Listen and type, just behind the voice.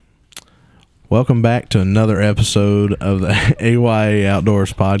Welcome back to another episode of the AYA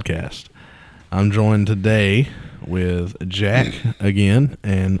Outdoors podcast. I'm joined today with Jack again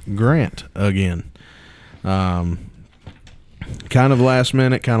and Grant again. Kind of last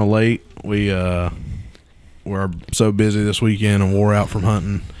minute, kind of late. We were so busy this weekend and wore out from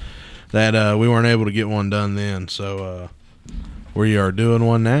hunting that we weren't able to get one done then. So we are doing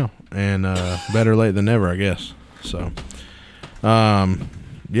one now, and better late than never, I guess. So,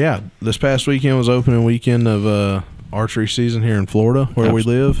 yeah, this past weekend was opening weekend of archery season here in Florida, where we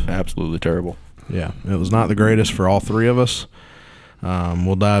live. Absolutely terrible. Yeah, it was not the greatest for all three of us.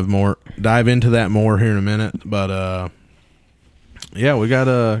 We'll dive into that more here in a minute, but yeah, we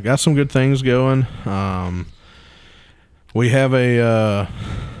got some good things going. We have a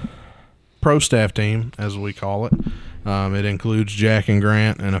pro staff team, as we call it. It includes Jack and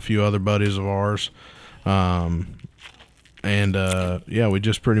Grant and a few other buddies of ours. Yeah, we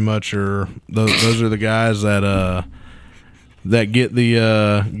just pretty much are. Those are the guys that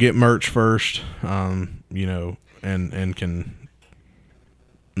get merch first, you know, and can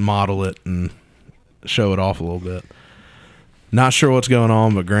model it and show it off a little bit. Not sure what's going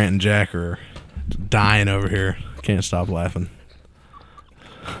on, but Grant and Jack are dying over here. Can't stop laughing.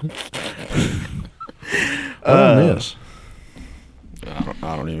 What I miss?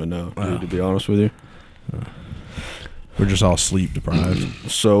 I don't even know, dude, to be honest with you. We're just all sleep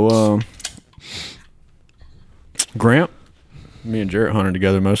deprived. So, Grant, me and Jarrett hunted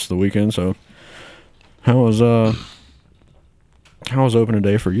together most of the weekend. So, how was opening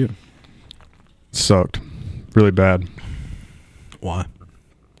day for you? Sucked. Really bad. Why?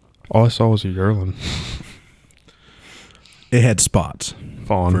 All I saw was a yearling. It had spots.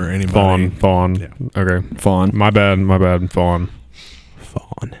 Fawn. For anybody. Fawn. Yeah. Okay. Fawn. My bad. Fawn.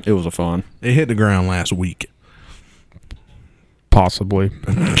 Fawn. It was a fawn. It hit the ground last week. Possibly.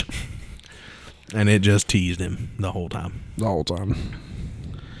 And it just teased him the whole time. The whole time.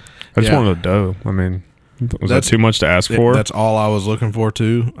 I just wanted a doe. I mean, was that too much to ask for? That's all I was looking for,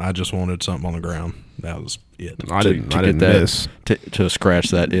 too. I just wanted something on the ground. That was it. I didn't miss. To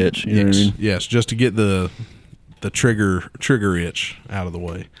scratch that itch. You know what I mean? Yes, just to get the trigger itch out of the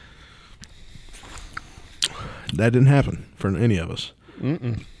way. That didn't happen for any of us.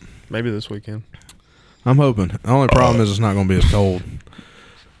 Maybe this weekend. I'm hoping. The only problem is it's not going to be as cold.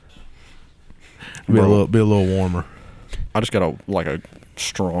 Be a little warmer. I just got a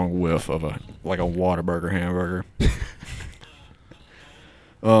strong whiff of a Whataburger hamburger.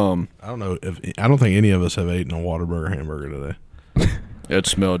 I don't think any of us have eaten a Whataburger hamburger today. It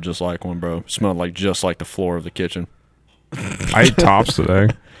smelled just like one, bro. It smelled just like the floor of the kitchen. I ate Tops today.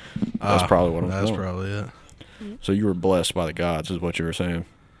 That's probably what I'm That's feeling. probably it. So you were blessed by the gods, is what you were saying.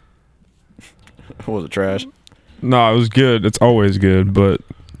 Was it trash? No, it was good. It's always good, but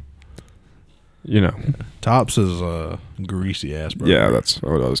you know, Tops is a greasy ass burger. yeah, that's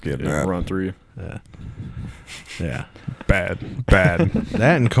what I was getting at. Run through you. Yeah. Bad. That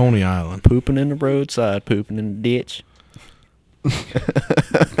and Coney Island. Pooping in the roadside, pooping in the ditch.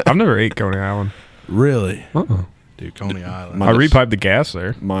 I've never ate Coney Island. Really? Uh-uh. Dude, Coney Island. I repiped the gas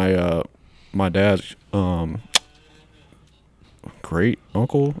there. My dad's great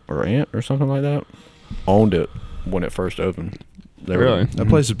uncle or aunt or something like that owned it when it first opened. Really? That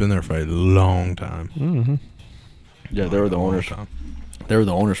place has been there for a long time. Mm-hmm. Yeah, they were the owners. They were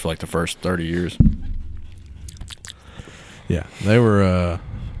the owners for like the first 30 years. Yeah,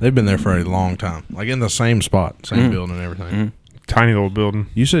 they've been there for a long time. Like in the same spot, same building and everything. Mm-hmm. Tiny little building.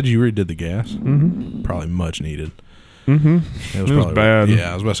 You said you redid the gas? Mm-hmm. Probably much needed. Mm-hmm. It was probably bad.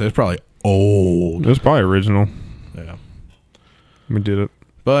 Yeah, I was about to say, it's probably old. It was probably original. Yeah. We did it.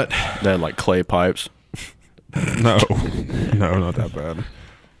 But They had like clay pipes. No, not that bad.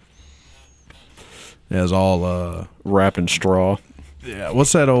 it was all Wrapped in straw. yeah,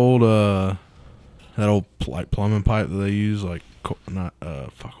 what's that old like plumbing pipe that they use, like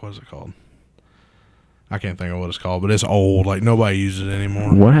what is it called? I can't think of what it's called, but it's old. Like nobody uses it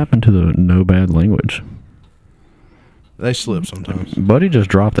anymore. What happened to the no bad language? They slip sometimes. Buddy just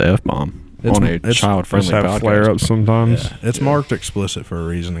dropped the F-bomb on a child-friendly Just have podcast. flare-ups sometimes. Yeah, it's marked explicit for a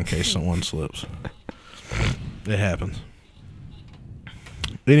reason in case someone slips. It happens.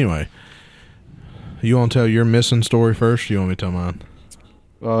 Anyway, you want to tell your missing story first? Or you want me to tell mine?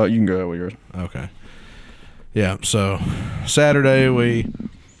 You can go ahead with yours. Okay. Yeah, so Saturday we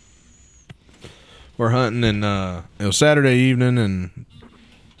were hunting, and it was Saturday evening, and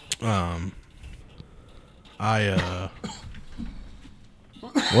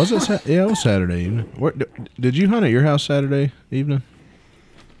was it? Yeah, it was Saturday evening. Where, did you hunt at your house Saturday evening,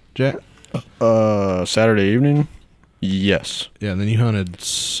 Jack? Saturday evening? Yes. Yeah, and then you hunted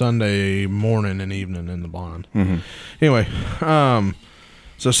Sunday morning and evening in the blind. Mm-hmm. Anyway,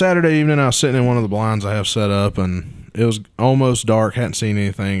 so Saturday evening I was sitting in one of the blinds I have set up, and it was almost dark, hadn't seen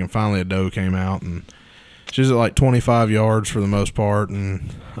anything, and finally a doe came out, and she's at like 25 yards for the most part,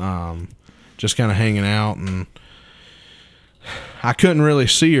 and just kind of hanging out, and I couldn't really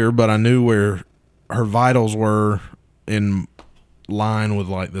see her, but I knew where her vitals were in line with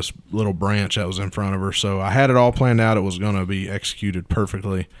like this little branch that was in front of her. So I had it all planned out. It was going to be executed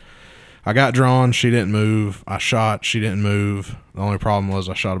perfectly. I got drawn. She didn't move. I shot. She didn't move. The only problem was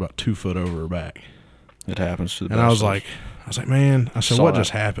I shot about 2 foot over her back. It happens to the best. And I was like, man, I said, what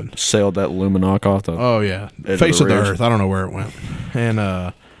just happened? Sailed that Luminoc off the Oh, yeah. Face of the earth. I don't know where it went. And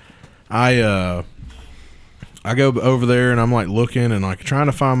I go over there, and I'm like looking and like trying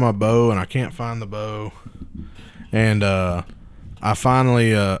to find my bow, and I can't find the bow. And I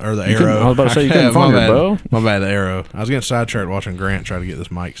finally, or the arrow. I was about to say, you couldn't find your bow? My bad, the arrow. I was getting sidetracked watching Grant try to get this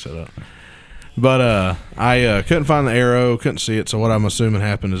mic set up. But I couldn't find the arrow, couldn't see it, so what I'm assuming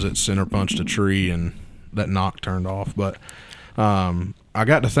happened is it center punched a tree and that knock turned off. But I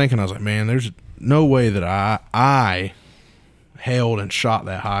got to thinking, I was like, man, there's no way that I held and shot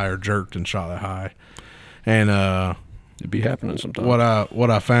that high or jerked and shot that high. And it'd be happening sometimes.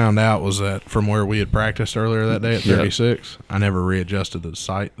 What I found out was that from where we had practiced earlier that day at 36, I never readjusted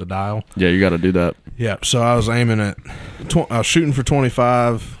the dial. Yeah, you got to do that. Yeah, so I was aiming at, I was shooting for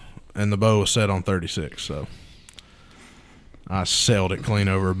 25, and the bow was set on 36. So I sailed it clean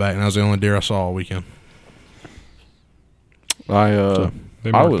over her back, and that was the only deer I saw all weekend. They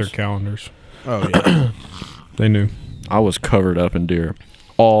marked their calendars. Oh yeah, they knew. I was covered up in deer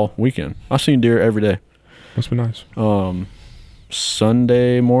all weekend. I seen deer every day. Must be nice.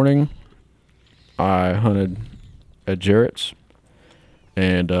 Sunday morning, I hunted at Jarrett's,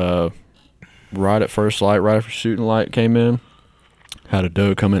 and right at first light, right after shooting light came in, had a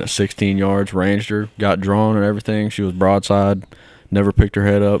doe come in at 16 yards, ranged her, got drawn and everything. She was broadside, never picked her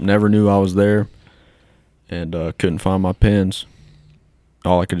head up, never knew I was there, and couldn't find my pins.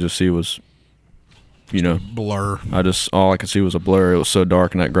 All I could just see was, blur. All I could see was a blur. It was so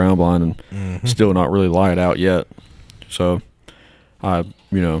dark in that ground blind, and still not really light out yet. So I,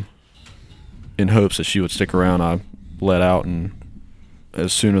 in hopes that she would stick around, I let out, and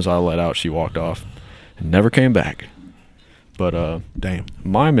as soon as I let out, she walked off and never came back. But damn,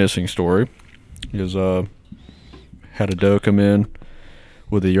 my missing story is had a doe come in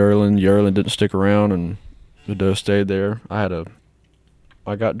with a yearling. The yearling didn't stick around, and the doe stayed there.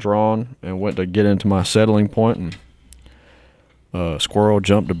 I got drawn and went to get into my settling point, and a squirrel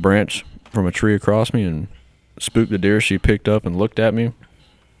jumped a branch from a tree across me and spooked the deer. She picked up and looked at me,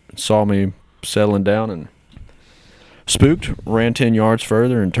 saw me settling down, and spooked, ran 10 yards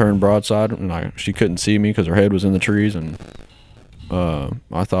further and turned broadside, and she couldn't see me because her head was in the trees, and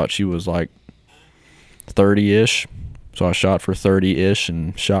I thought she was like 30-ish, so I shot for 30-ish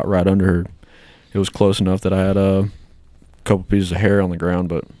and shot right under her. It was close enough that I had a couple pieces of hair on the ground,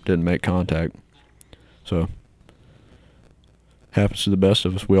 but didn't make contact. So happens to the best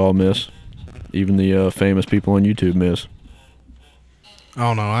of us. We all miss. Even the famous people on YouTube miss. I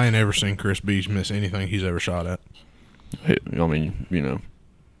don't know. I ain't ever seen Chris Beach miss anything he's ever shot at. I mean,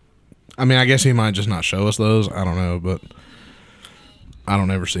 I guess he might just not show us those. I don't know, but I don't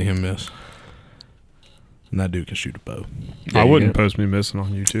ever see him miss. And that dude can shoot a bow. I wouldn't post me missing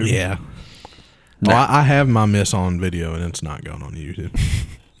on YouTube. Yeah. No. Well, I have my miss on video, and it's not going on YouTube.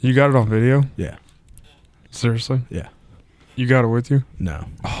 You got it on video? Yeah. Seriously? Yeah. You got it with you? No.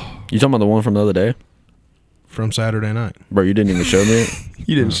 You talking about the one from the other day? From Saturday night. Bro, you didn't even show me it?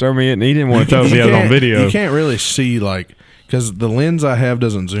 You didn't show me it, and he didn't want to tell us he had it on video. You can't really see, because the lens I have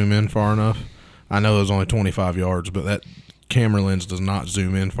doesn't zoom in far enough. I know it was only 25 yards, but that camera lens does not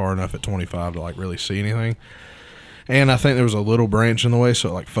zoom in far enough at 25 to, really see anything. And I think there was a little branch in the way,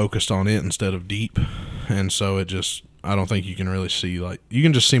 so it, focused on it instead of deep. And so it just, I don't think you can really see, you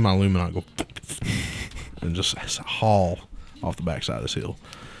can just see my Luminoc go and just haul off the backside of this hill.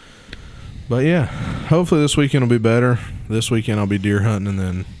 But yeah, hopefully this weekend will be better. This weekend I'll be deer hunting, and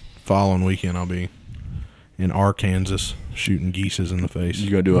then following weekend I'll be in Arkansas shooting geeses in the face.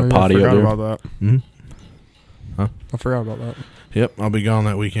 You gonna do a potty up there? I forgot about that. Mm-hmm. Huh? I forgot about that. Yep, I'll be gone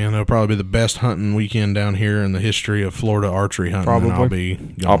that weekend. It'll probably be the best hunting weekend down here in the history of Florida archery hunting. Probably. I'll be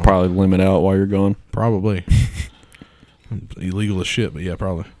gone. I'll probably limit out while you're gone. Probably. Illegal as shit, but yeah,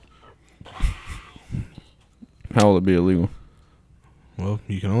 probably. How will it be illegal? Well,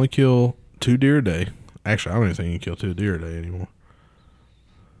 you can only kill 2 deer a day. Actually, I don't even think you can kill 2 deer a day anymore.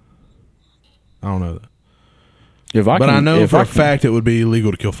 I don't know that. I know for a fact it would be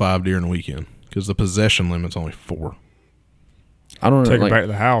illegal to kill 5 deer in a weekend because the possession limit's only 4. I don't know. Take it back to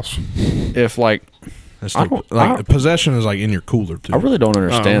the house. If like, That's possession is like in your cooler too. I really don't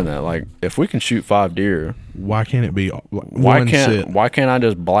understand that. Like, if we can shoot 5 deer, why can't it be why can't I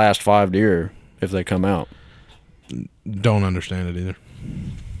just blast 5 deer if they come out? Don't understand it either.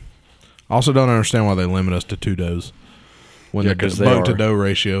 Also, don't understand why they limit us to 2 does when the buck to doe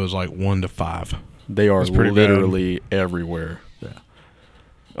ratio is like 1 to 5. They are literally everywhere. Yeah,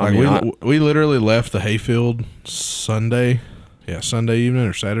 we literally left the hayfield Sunday. Yeah, Sunday evening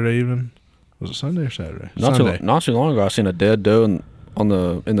or Saturday evening. Was it Sunday or Saturday? Not too long ago, I seen a dead doe in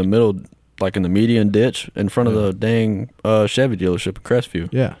the middle, like in the median ditch in front of the dang Chevy dealership in Crestview.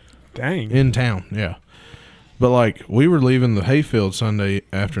 Yeah, dang, in town. Yeah. But, like, we were leaving the hayfield Sunday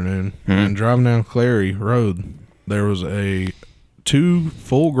afternoon and driving down Clary Road. There was 2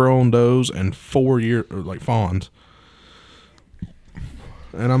 full-grown does and 4 fawns.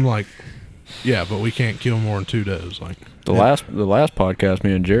 And I'm like, yeah, but we can't kill more than 2 does. Like the last podcast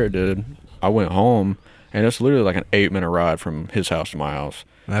me and Jarrett did, I went home, and it's literally like an 8-minute ride from his house to my house.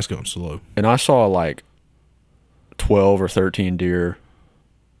 That's going slow. And I saw, like, 12 or 13 deer.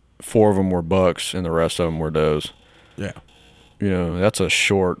 4 of them were bucks, and the rest of them were does. Yeah. You know, that's a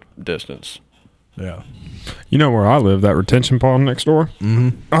short distance. Yeah. You know where I live, that retention pond next door?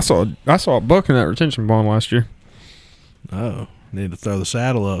 Mm-hmm. I saw a buck in that retention pond last year. Oh, need to throw the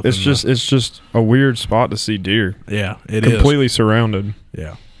saddle up. It's just a weird spot to see deer. Yeah, it is. Completely surrounded.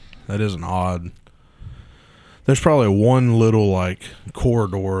 Yeah. That is an odd. There's probably one little, like,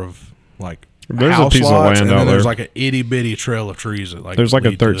 corridor of, like, there's house a piece lots, of land and out then there's there. like an itty bitty trail of trees that, like, there's like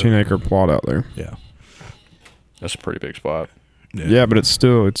a 13-acre plot out there. Yeah, that's a pretty big spot. Yeah, but it's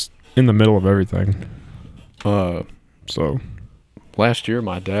in the middle of everything. So last year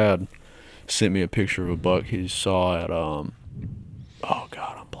my dad sent me a picture of a buck he saw at oh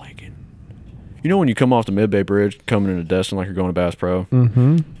god, I'm blanking. You know when you come off the Mid-Bay Bridge coming into Destin like you're going to Bass Pro?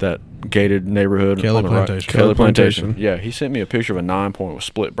 Mm-hmm. That gated neighborhood Kelly on the Plantation. right. Kelly Plantation. Yeah, he sent me a picture of a 9-point with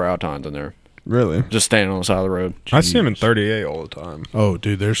split brow tines in there. Really? Just standing on the side of the road. Jeez. I see them in 38 all the time. Oh,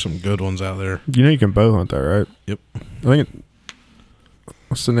 dude, there's some good ones out there. You know you can bow hunt that, right? Yep. I think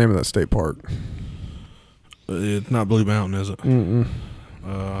what's the name of that state park? It's not Blue Mountain, is it? Mm-mm.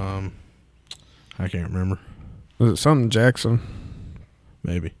 I can't remember. Was it something Jackson?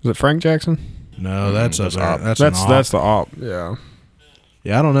 Maybe. Is it Frank Jackson? No, that's that's up there. op. That's the op. Yeah.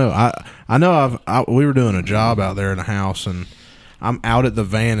 Yeah, I don't know. I know we were doing a job out there in a house, and I'm out at the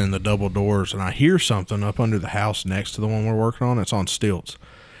van in the double doors, and I hear something up under the house next to the one we're working on. It's on stilts.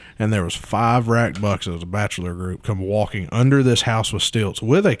 And there was 5 rack bucks. It was a bachelor group come walking under this house with stilts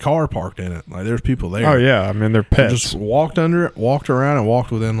with a car parked in it. Like, there's people there. Oh, yeah. I mean, they're pets. Just walked under it, walked around, and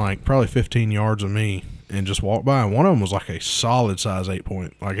walked within, like, probably 15 yards of me and just walked by. And one of them was like a solid size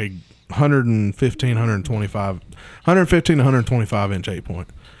 8-point, like a 115 to 125 inch 8-point.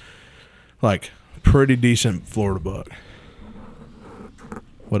 Like, pretty decent Florida buck.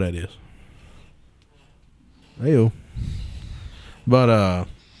 What that is. Hey-o. But,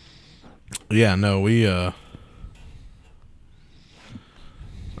 yeah, no, we, I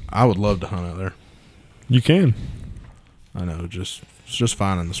would love to hunt out there. You can. I know, it's just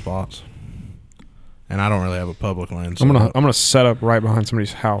finding the spots. And I don't really have a public land. I'm gonna set up right behind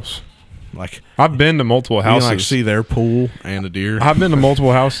somebody's house. Like, I've been to multiple houses. You can, like, see their pool and a deer. I've been to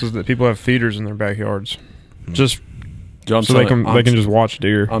multiple houses that people have feeders in their backyards, just Dude, so they can just watch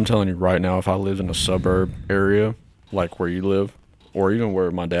deer. I'm telling you right now, if I lived in a suburb area like where you live, or even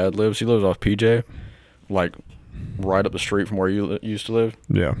where my dad lives, he lives off PJ, like right up the street from where you used to live.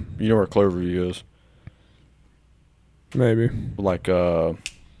 Yeah, you know where Cloverview is? Maybe. Like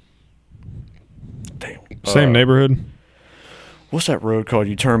same neighborhood. What's that road called?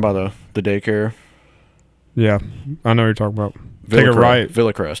 You turn by the daycare. Yeah, I know what you're talking about. Take a right.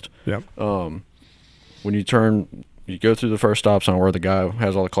 Villacrest. Yep. When you turn, you go through the first stop sign where the guy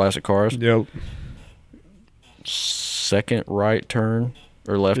has all the classic cars. Yep. Second right turn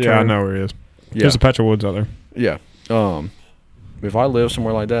or left turn. Yeah, I know where he is. Yeah. There's a patch of woods out there. Yeah. If I lived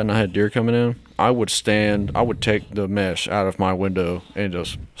somewhere like that and I had deer coming in, I would take the mesh out of my window and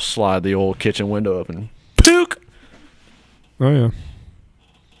just slide the old kitchen window up and pook. Oh, yeah.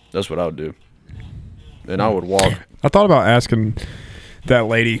 That's what I would do. And I would walk. I thought about asking that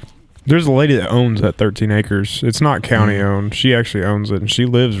lady. There's a lady that owns that 13 acres. It's not county owned. She actually owns it, and she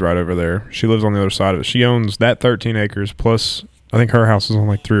lives right over there. She lives on the other side of it. She owns that 13 acres, plus I think her house is on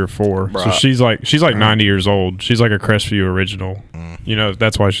like 3 or 4. Bruh. So she's like 90 years old. She's like a Crestview original. You know,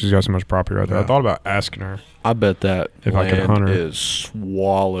 that's why she's got so much property right there. Yeah. I thought about asking her. I bet that if I could hunt her is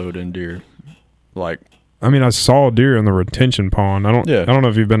swallowed in deer. Like, I mean, I saw a deer in the retention pond. I don't know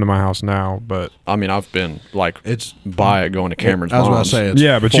if you've been to my house now, but I mean, I've been like It's by it going to Cameron's I was about to mom's. say it's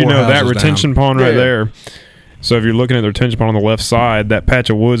yeah, but you 4 know that houses retention down. pond right Yeah. there. So if you're looking at the retention pond on the left side, that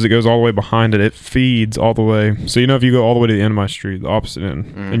patch of woods that goes all the way behind it, it feeds all the way. So you know if you go all the way to the end of my street, the opposite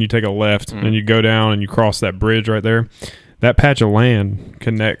end, and you take a left and you go down and you cross that bridge right there, that patch of land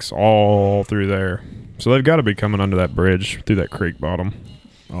connects all through there. So they've got to be coming under that bridge through that creek bottom.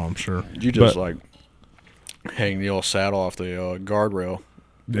 Oh, I'm sure. You just like hang the old saddle off the guardrail.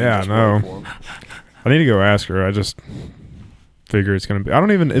 Yeah, I Just know. wait for 'em. I need to go ask her. I just figure it's going to be. I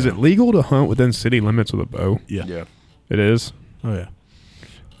don't even. Is it legal to hunt within city limits with a bow? Yeah. Yeah. It is. Oh yeah.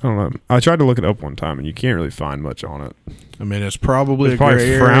 I don't know. I tried to look it up one time, and you can't really find much on it. I mean, it's probably It's a gray probably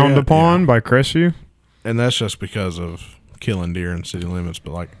area. frowned upon Yeah. by Crestview. And that's just because of killing deer in city limits.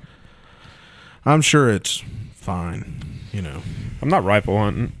 But like, I'm sure it's fine. You know, I'm not rifle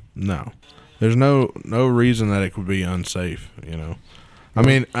hunting. no, there's no reason that it could be unsafe. You know, I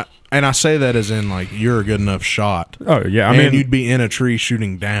mean, and I say that as in like you're a good enough shot. Oh yeah, I and mean you'd be in a tree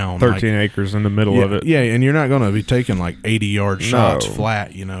shooting down 13 acres in the middle yeah, of it. Yeah, and you're not going to be taking like 80-yard shots No.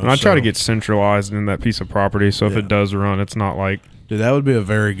 flat. You know, And I try to so- get centralized in that piece of property, so if Yeah. it does run, it's not like Dude, that would be a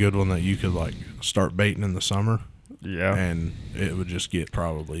very good one that you could like start baiting in the summer, and it would just get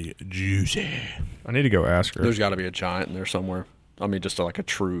probably juicy. I need to go ask her. There's got to be a giant in there somewhere. I mean, just like a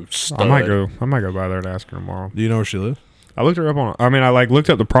true stud. I might go by there and ask her tomorrow. Do you know where she lives? I looked her up on. I mean, I like looked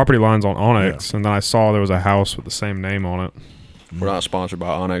up the property lines on Onyx, and then I saw there was a house with the same name on it. We're not sponsored by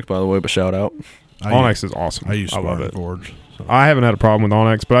Onyx, by the way, but shout out. Onyx is awesome. I use love Spartan it. Forge. So. I haven't had a problem with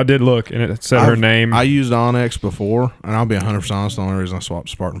Onyx, but I did look, and it said her name. I used Onyx before, and I'll be 100% honest. The only reason I swapped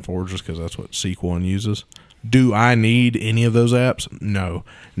Spartan Forge is because that's what Sequel uses. Do I need any of those apps? No.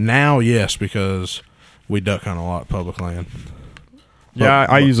 Now, yes, because we duck hunt a lot of public land. yeah,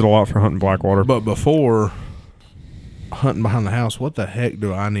 I use it a lot for hunting blackwater. But before hunting behind the house, what the heck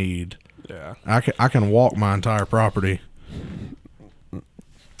do I need? Yeah, I can walk my entire property.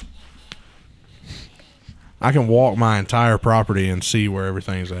 I can walk my entire property and see where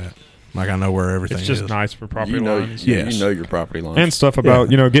everything's at. Like I know where everything it's just is. nice for property You know, lines Yes. you know your property lines. and stuff about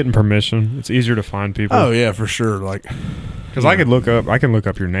getting permission. It's easier to find people. Oh yeah, for sure. Like Because I can look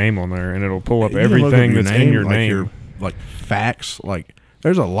up your name on there, and it'll pull up you can look up everything that's in your like name. like facts. Like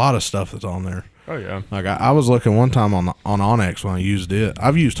there's a lot of stuff that's on there. Oh yeah, Like I was looking one time on Onyx when I used it.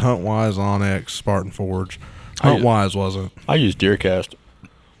 I've used HuntWise, Onyx, Spartan Forge. HuntWise wasn't. I use Deercast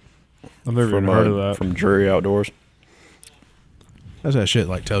I've never even from, heard of that. from Drury Outdoors. That's that shit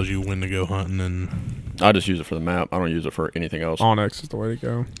like tells you when to go hunting and I just use it for the map. I don't use it for anything else. Onyx is the way to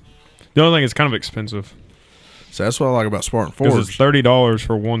go. The only thing is kind of expensive. so that's what I like about Spartan Because Forge. it's $30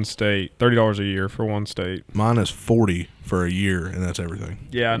 for one state, $30 a year for one state. Mine is 40 for a year, and that's everything.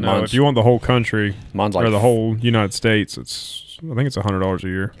 Yeah, no. Mine's- If you want the whole country Mine's like or the whole United States, I think it's $100 a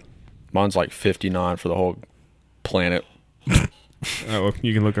year. mine's like 59 for the whole planet. Oh,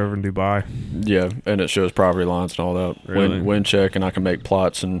 you can look over in Dubai. Yeah, and it shows property lines and all that. Really? Wind check, and I can make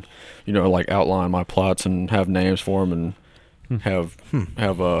plots and like outline my plots and have names for them and have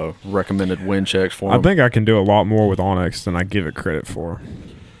recommended wind checks for I them. think I can do a lot more with Onyx than I give it credit for.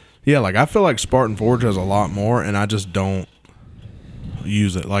 Yeah, like I feel like Spartan Forge has a lot more, and I just don't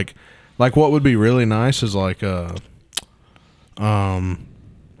use it. Like what would be really nice is like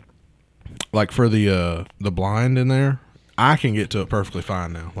for the blind in there, I can get to it perfectly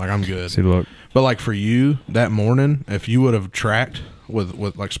fine now. Like I'm good. See, look. But like for you that morning, if you would have tracked with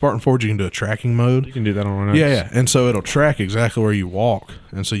like Spartan Forge, you can do a tracking mode. You can do that on Onyx. Yeah, and so it'll track exactly where you walk,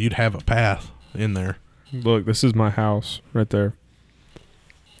 and so you'd have a path in there. Look, this is my house right there.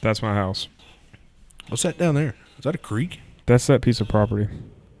 That's my house. What's that down there? Is that a creek? That's that piece of property.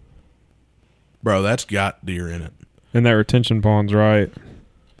 Bro, that's got deer in it. And that retention pond's right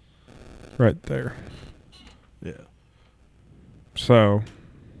there. Yeah. So,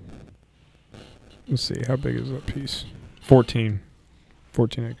 let's see. How big is that piece? 14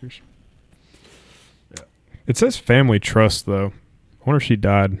 acres. Yeah. It says family trust, though. I wonder if she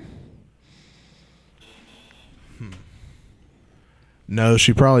died. No,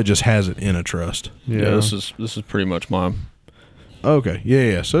 she probably just has it in a trust. Yeah, this is pretty much mine. Okay.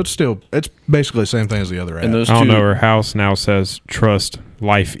 Yeah. So it's basically the same thing as the other app. And those I don't two, know. Her house now says trust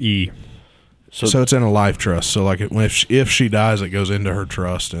life E. so it's in a life trust. So like if she dies, it goes into her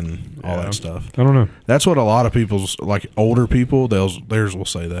trust and all Yeah. that stuff. I don't know. That's what a lot of people's like older people theirs will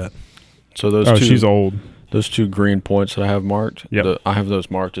say that. So those Oh, two, she's old. those 2 green points that I have marked. Yep. I have those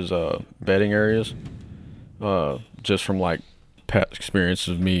marked as bedding areas. Just from like past experiences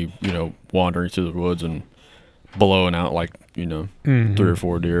of me, wandering through the woods and blowing out like Mhm. 3 or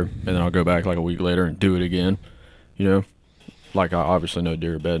 4 deer, and then I'll go back like a week later and do it again. Like I obviously know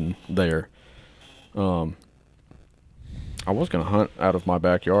deer are bedding there. I was gonna hunt out of my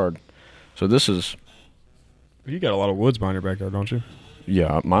backyard, so this is You got a lot of woods behind your backyard, don't you?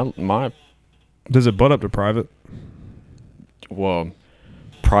 my Does it butt up to private? well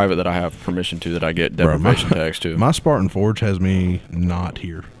private that I have permission to that I get Bro, deprivation tags to. My Spartan Forge has me not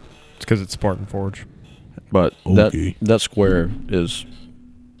here. It's because it's Spartan Forge. But Okay. that square is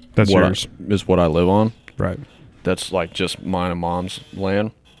That's what yours. is what I live on. Right. That's like just mine and mom's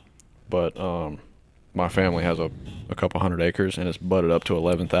land. But my family has a couple hundred acres, and it's butted up to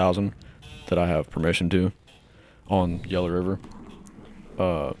 11,000 that I have permission to on Yellow River.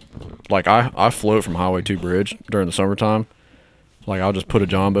 Like I float from Highway 2 bridge during the summertime. Like I'll just put a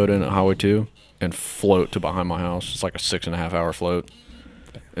john boat in at Highway 2 and float to behind my house. It's like a 6.5 hour float,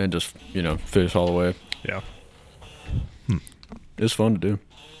 and just fish all the way. Yeah. It's fun to do.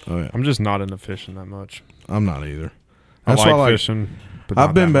 Oh yeah, I'm just not into fishing that much. I'm not either. I That's why, like fishing. But I've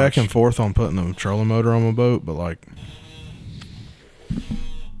not been that back much. and forth on putting a trolling motor on my boat, but like,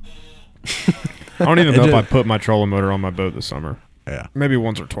 I don't even know if just- I put my trolling motor on my boat this summer. yeah. Maybe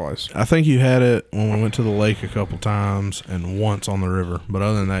once or twice. I think you had it when we went to the lake a couple times and once on the river, but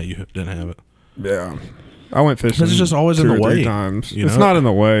other than that, you didn't have it. Yeah. I went fishing. It's just always in 2 the or 3 way, times. you It's know? not in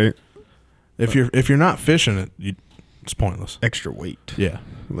the way. If you're not fishing it, it's pointless. Extra weight. Yeah,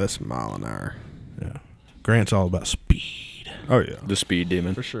 Less mile an hour. yeah. Grant's all about speed. Oh yeah. The speed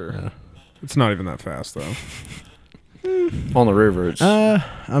demon. For sure. Yeah. It's not even that fast though. On the river, it's I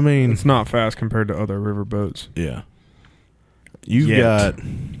mean, It's not fast compared to other river boats. yeah. You've Yet. got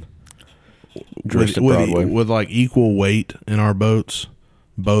Dressed at Broadway. with like equal weight in our boats,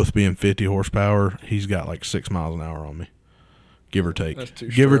 both being 50 horsepower. He's got like 6 miles an hour on me, give or take. That's too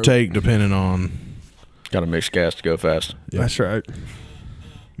Give or stroke. take, depending on got to mix gas to go fast. Yeah. That's right.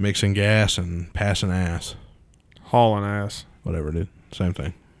 mixing gas and passing ass, Hauling ass. whatever, dude. Same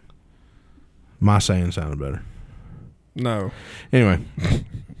thing. My saying sounded better. No. Anyway,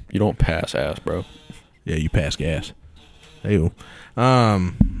 You don't pass ass, bro. yeah, you pass gas. Ew.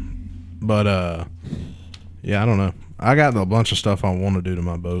 But yeah, I don't know. I got a bunch of stuff I want to do to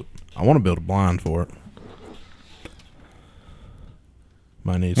my boat. I want to build a blind for it.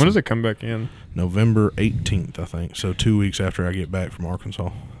 Might need When does it come back in? November 18th, I think. So 2 weeks after I get back from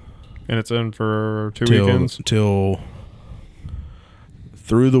Arkansas. And it's in for 2 weekends? Till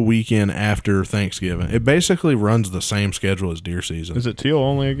through the weekend after Thanksgiving. It basically runs the same schedule as deer season. Is it teal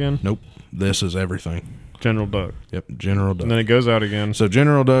only again? Nope. This is everything. General duck. Yep, general duck. And then it goes out again. So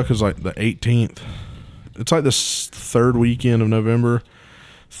general duck is like the 18th. It's like the third weekend of November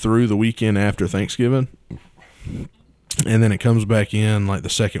through the weekend after Thanksgiving. And then it comes back in like the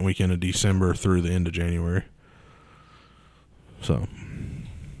second weekend of December through the end of January. So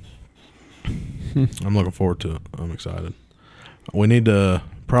I'm looking forward to it. I'm excited. We need to,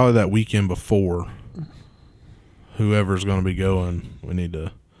 probably that weekend before, whoever's going to be going, we need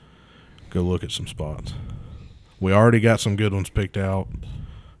to go look at some spots. We already got some good ones picked out,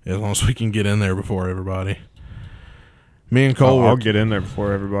 as long as we can get in there before everybody. Me and Cole, I'll get in there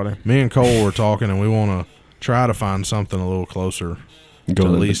before everybody. me and Cole were talking, and we want to try to find something a little closer, Go to at to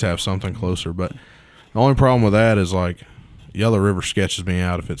the- least have something closer. But the only problem with that is like Yellow River sketches me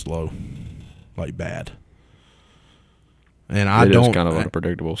out if it's low, like bad. And I It is don't kind of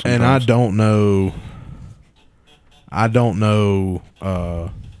unpredictable sometimes. and I don't know.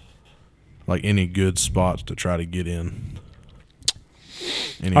 Like any good spots to try to get in.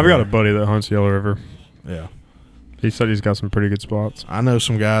 I've got a buddy that hunts Yellow River. Yeah. He said he's got some pretty good spots. I know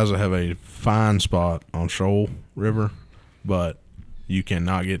some guys that have a fine spot on Shoal River, but you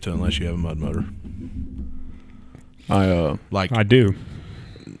cannot get to unless you have a mud motor. Like I do.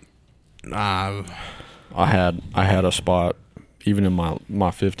 I had a spot even in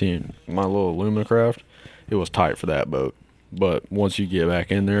my 15, my little Luminicraft. It was tight for that boat, but once you get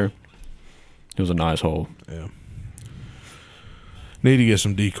back in there, it was a nice hole. yeah. Need to get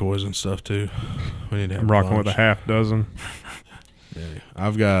some decoys and stuff too. We need to have I'm rocking with a bunch. half dozen. Yeah,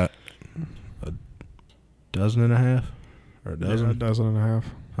 I've got a dozen and a half or a dozen. Yeah, a dozen and a half.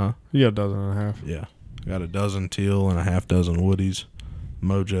 Huh? You got a dozen and a half. Yeah. Got a dozen teal and a half dozen woodies.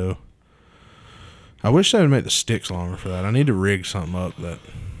 Mojo. I wish they would make the sticks longer for that. I need to rig something up that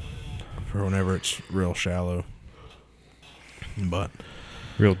for whenever it's real shallow. But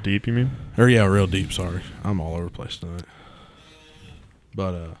Real deep, you mean? or yeah, real deep, sorry. I'm all over the place tonight.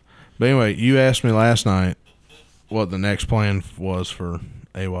 But anyway, you asked me last night what the next plan was for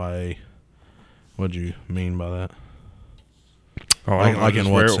AYA. What'd you mean by that? Oh, I don't know like just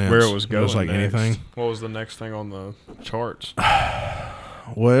in what where, sense? where it was going. Just like next. anything. What was the next thing on the charts?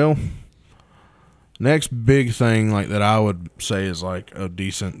 Well, next big thing like that I would say is like a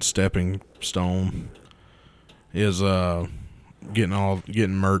decent stepping stone is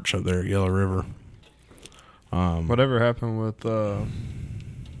getting merch up there at Yellow River. Whatever happened with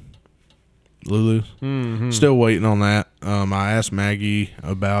Lulu's? Mm-hmm. Still waiting on that. I asked Maggie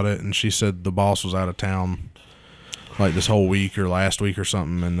about it, and she said the boss was out of town like this whole week or last week or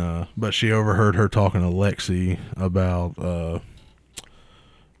something. And but she overheard her talking to Lexi about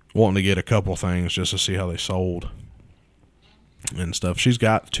wanting to get a couple things just to see how they sold and stuff. She's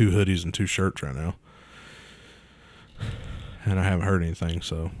got 2 hoodies and 2 shirts right now, and I haven't heard anything.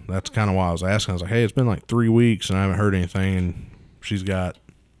 So that's kind of why I was asking. I was like, hey, it's been like 3 weeks and I haven't heard anything, and she's got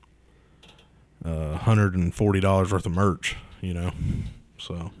 $140 worth of merch, you know,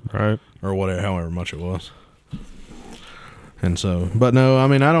 so Right. or whatever, however much it was. And so, but no, I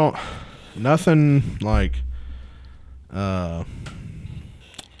mean, I don't, nothing like, I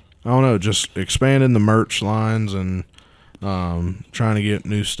don't know, just expanding the merch lines and trying to get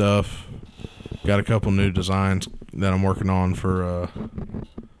new stuff. Got a couple new designs that I'm working on for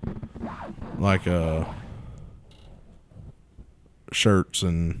like shirts,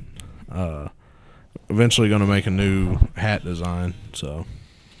 and eventually going to make a new hat design. So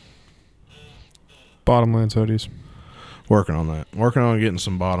Bottomlands hoodies. working on that. Working on getting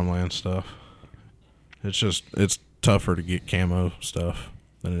some Bottomland stuff. It's tougher to get camo stuff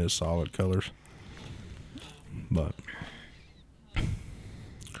than it is solid colors. But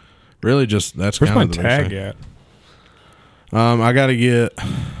really, just that's Where's kind my of the big tag thing. at? I got to get.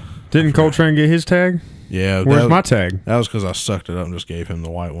 Didn't Coltrane get his tag? Yeah. Where's my tag? That was because I sucked it up and just gave him the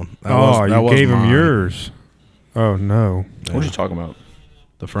white one. You gave him mine. yours. Oh no! Yeah. What are you talking about?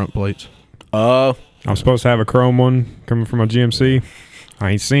 The front plates. I'm supposed to have a chrome one coming from my GMC.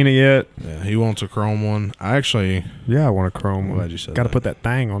 I ain't seen it yet. Yeah, he wants a chrome one. I actually, Yeah, I want a chrome I'm one. glad you said Got to that. put that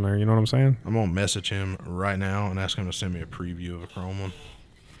thing on there. You know what I'm saying? I'm gonna message him right now and ask him to send me a preview of a chrome one.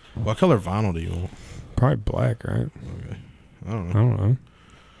 What color vinyl do you want? Probably black, right? Okay, I don't I know. don't know.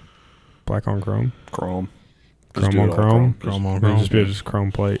 Black on chrome. Chrome. Chrome do it on all chrome. Chrome on Or chrome. just be just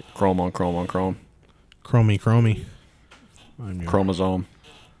chrome plate. Chrome on chrome on chrome. Chromey. Chromosome.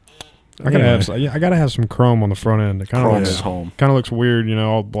 I gotta have some chrome on the front end. It kind Chrome of is home. looks weird, you know,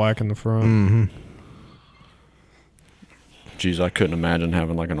 all black in the front. Mm-hmm. Jeez, I couldn't imagine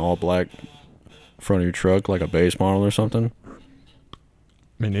having like an all black front of your truck, like a base model or something.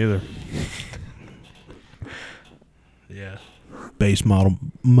 Me neither. Yeah. Base model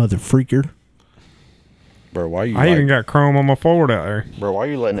mother freaker. Bro, why you? I even got chrome on my Ford out there. Bro, why are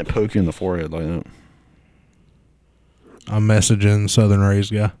you letting it poke you in the forehead like that? I'm messaging Southern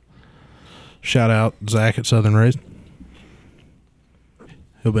Raised guy. Shout out Zach at Southern Raised.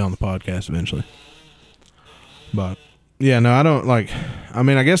 He'll be on the podcast eventually. But yeah, no, I don't like. I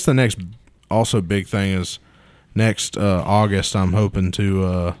mean, I guess the next also big thing is next August. I'm hoping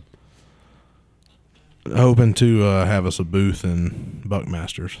to have us a booth in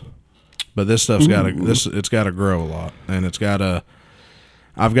Buckmasters. But this stuff's got to it's got to grow a lot, and it's got to.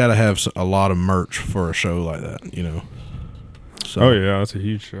 I've got to have a lot of merch for a show like that, you know. So, Oh yeah, that's a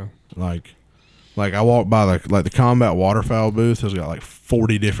huge show. like I walked by the combat waterfowl booth has got like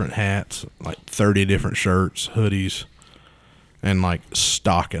 40 different hats, like 30 different shirts, hoodies, and like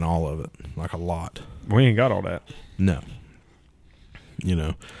stock in all of it, like a lot. We ain't got all that. No, you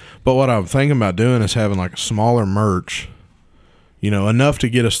know, but what I'm thinking about doing is having like a smaller merch, you know, enough to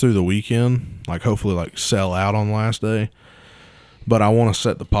get us through the weekend, like hopefully like sell out on the last day. But I want to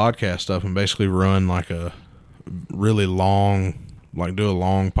set the podcast up and basically run like a really long, like do a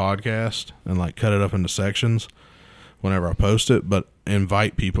long podcast and like cut it up into sections whenever I post it, but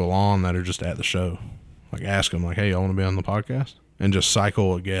invite people on that are just at the show. Like ask them like, hey, I want to be on the podcast, and just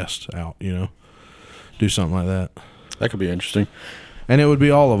cycle a guest out, you know, do something like that. That could be interesting. And it would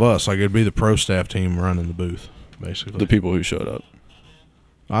be all of us. Like it'd be the pro staff team running the booth, basically. The people who showed up.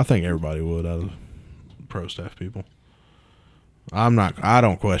 I think everybody would out of pro staff people. I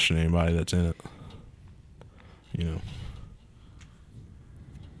don't question anybody that's in it, you know.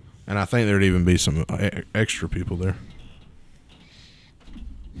 And I think there'd even be some extra people there.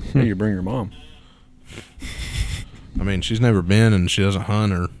 Hey, you bring your mom. I mean, she's never been, and she doesn't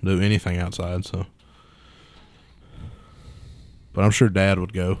hunt or do anything outside, so. But I'm sure Dad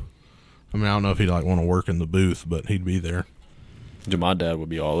would go. I mean, I don't know if he'd like want to work in the booth, but he'd be there. Dude, my dad would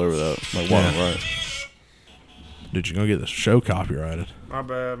be all over that. Like, why Yeah. right? Dude, you're going to get the show copyrighted. My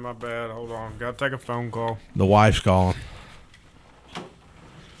bad. Hold on. Gotta take a phone call. The wife's calling.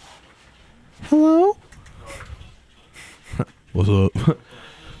 Hello? What's up?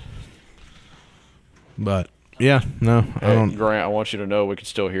 But yeah, no, I Hey, don't. Grant, I want you to know we can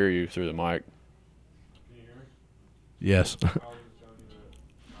still hear you through the mic. Yes.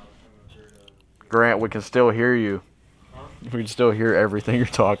 Grant, we can still hear you. We can still hear everything you're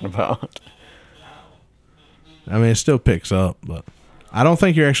talking about. I mean, it still picks up, but I don't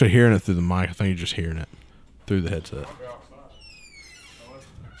think you're actually hearing it through the mic. I think you're just hearing it through the headset.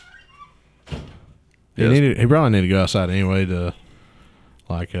 Yes. He probably need to go outside anyway to,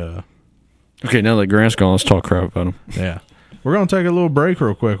 Okay, now that Grant's gone, let's talk crap about him. yeah. We're going to take a little break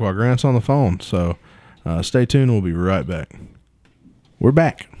real quick while Grant's on the phone, so stay tuned. We'll be right back. We're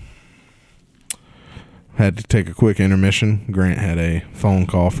back. Had to take a quick intermission. Grant had a phone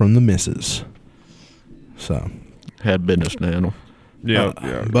call from the missus. So. Had business to handle.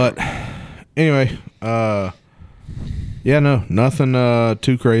 Yeah. But anyway, yeah, no, nothing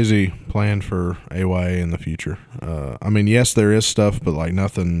too crazy planned for AYA in the future. I mean, yes, there is stuff, but like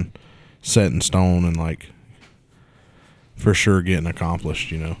nothing set in stone and like for sure getting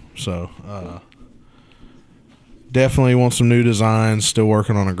accomplished, you know. So definitely want some new designs. Still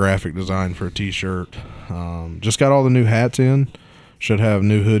working on a graphic design for a t-shirt. Just got all the new hats in. Should have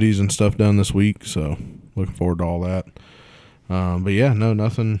new hoodies and stuff done this week. So looking forward to all that. But yeah, no,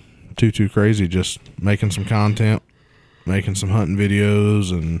 nothing too crazy. Just making some content, making some hunting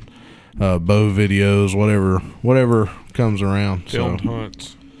videos and bow videos, whatever comes around. Filmed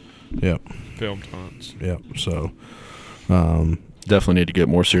hunts. Yep. Filmed hunts. Yep. So, Definitely need to get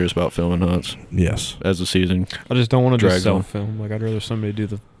more serious about filming hunts yes. as the season. I just don't want to Drag just on. self-film. Like, I'd rather somebody do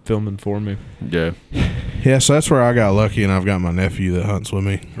the filming for me. Yeah. Yeah, so that's where I got lucky, and I've got my nephew that hunts with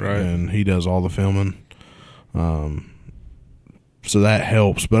me, Right. and he does all the filming. So that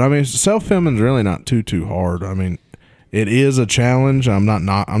helps. But I mean, self-filming is really not too hard. I mean, it is a challenge. I'm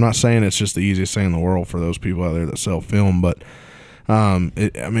not saying it's just the easiest thing in the world for those people out there that self-film, but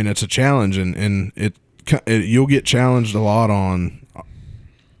it's a challenge, and it you'll get challenged a lot on,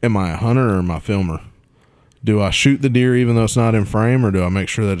 am I a hunter or am I a filmer? Do I shoot the deer even though it's not in frame, or do I make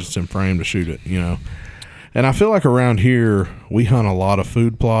sure that it's in frame to shoot it, you know? And I feel like around here we hunt a lot of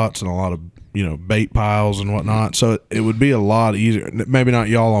food plots and a lot of, you know, bait piles and whatnot, so it would be a lot easier. Maybe not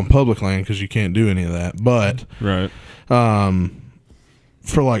y'all on public land because you can't do any of that, but Right.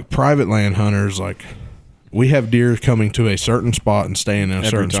 for like private land hunters, like we have deer coming to a certain spot and staying in a Every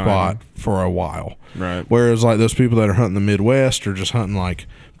certain time. spot for a while. Right. Whereas like those people that are hunting the Midwest are just hunting like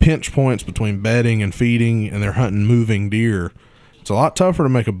pinch points between bedding and feeding, and they're hunting moving deer. It's a lot tougher to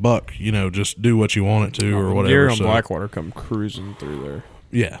make a buck, you know, just do what you want it to or whatever. Deer on so, Blackwater come cruising through there.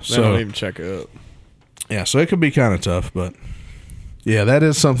 yeah, They don't so even check it up. yeah, so it could be kind of tough, but yeah, that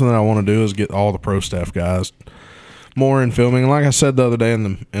is something that I want to do, is get all the pro staff guys more in filming. And like I said the other day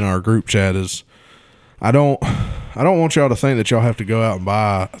in our group chat, is I don't want y'all to think that y'all have to go out and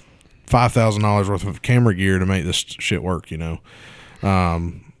buy $5,000 worth of camera gear to make this shit work, you know.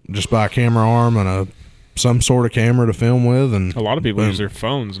 Just buy a camera arm and some sort of camera to film with, and A lot of people boom. use their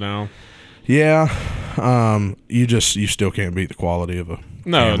phones now. Yeah, you still can't beat the quality of a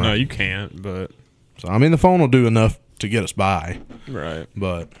No, camera. you can't, but So I mean, the phone will do enough to get us by, right.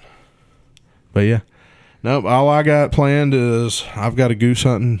 but yeah. Nope, all I got planned is I've got a goose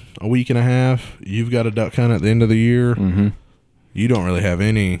hunting a week and a half. You've got a duck hunt at the end of the year. Mm-hmm. You don't really have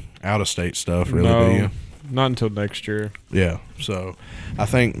any out-of-state stuff, really, No, do you? not until next year. Yeah. So I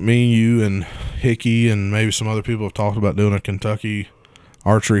think me, you, and Hickey, and maybe some other people have talked about doing a Kentucky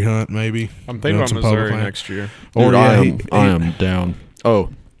archery hunt, maybe. I'm Doing thinking about some public Missouri land. next year. Or Dude, yeah, I am down.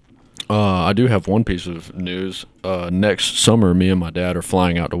 Oh, I do have one piece of news. Next summer, me and my dad are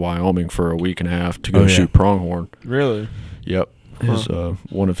flying out to Wyoming for a week and a half to go Oh, yeah. shoot pronghorn. Really? Yep. His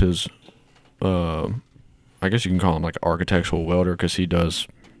one of his, I guess you can call him like architectural welder, because he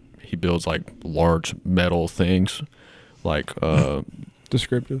builds like large metal things, like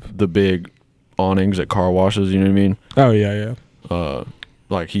Descriptive. the big awnings at car washes. You know what I mean? Oh, yeah.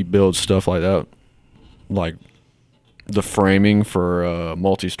 Like he builds stuff like that, like the framing for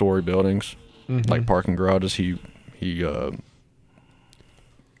multi-story buildings, like parking garages. He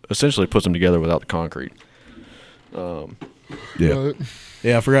essentially puts them together without the concrete. Yeah.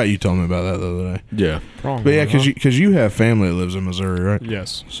 Yeah, I forgot you told me about that the other day. Yeah. Pronghorn, But yeah, huh? because you have family that lives in Missouri, right?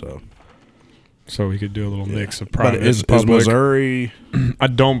 Yes. So We could do a little mix of but private is and public. Missouri I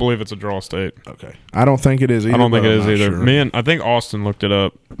don't believe it's a draw state. okay? I don't think it is either. I don't think but it I'm is not either. sure. Man, I think Austin looked it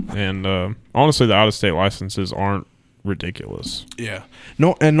up, and honestly, the out-of-state licenses aren't ridiculous. Yeah.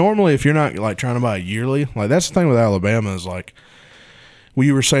 No, and normally if you're not like trying to buy a yearly, like that's the thing with Alabama is like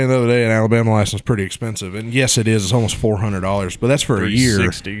we were saying the other day, an Alabama license is pretty expensive, and yes, it is. It's almost $400, but that's for a year.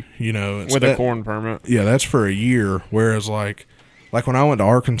 $360 You know, it's with that, a corn permit. Yeah, that's for a year. Whereas like Like when I went to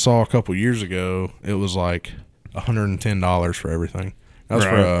Arkansas a couple years ago, it was like $110 for everything. That was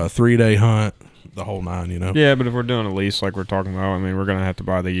for a 3-day hunt, the whole 9, you know? Yeah, but if we're doing a lease like we're talking about, I mean, we're going to have to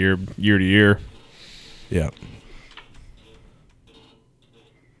buy the year to year. Yeah.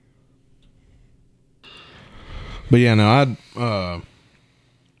 But yeah, no, I'd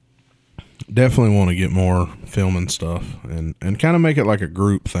definitely want to get more filming stuff and kind of make it like a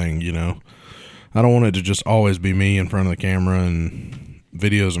group thing, you know? I don't want it to just always be me in front of the camera and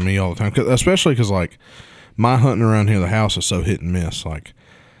videos of me all the time, especially because, like, my hunting around here, the house is so hit and miss. Like,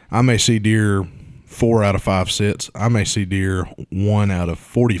 I may see deer 4 out of 5 sits. I may see deer 1 out of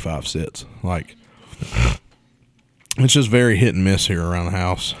 45 sits. Like, it's just very hit and miss here around the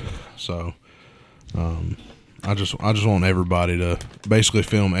house. So, I just want everybody to basically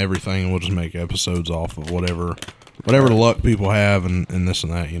film everything, and we'll just make episodes off of whatever luck people have and this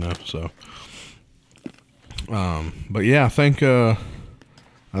and that, you know. So, but yeah, I think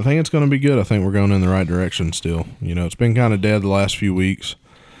it's going to be good. I think we're going in the right direction still. You know, it's been kind of dead the last few weeks.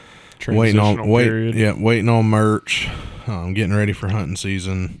 Waiting on merch, getting ready for hunting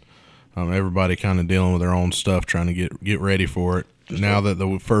season. Everybody kind of dealing with their own stuff, trying to get ready for it. Now that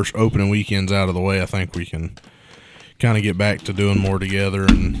the first opening weekend's out of the way, I think we can kind of get back to doing more together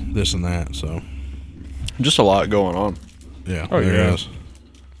and this and that. So, just a lot going on. Yeah, there is.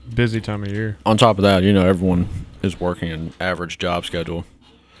 Busy time of year. On top of that, you know, everyone is working an average job schedule.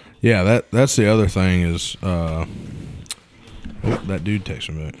 Yeah, that's the other thing is that dude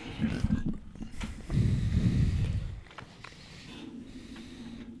texted me back.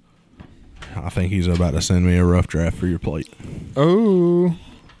 I think he's about to send me a rough draft for your plate. Oh.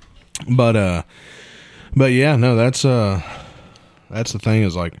 But yeah, no, that's the thing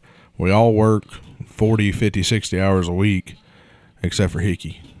is, like, we all work 40, 50, 60 hours a week except for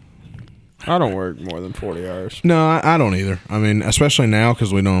Hickey. I don't work more than 40 hours. No, I don't either. I mean, especially now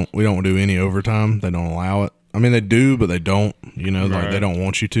because we don't do any overtime. They don't allow it. I mean, they do, but they don't. You know, right. Like they don't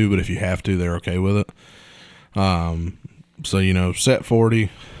want you to. But if you have to, they're okay with it. So you know, set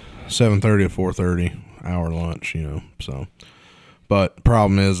 40, 7:30 to 4:30 hour lunch. You know, so. But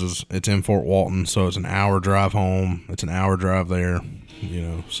problem is it's in Fort Walton, so it's an hour drive home. It's an hour drive there. You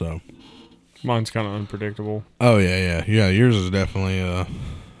know, so. Mine's kind of unpredictable. Oh yeah. Yours is definitely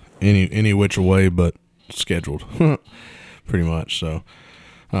any which way but scheduled, pretty much. So,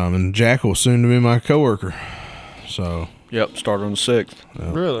 and Jack will soon to be my coworker. So, yep, start on the 6th.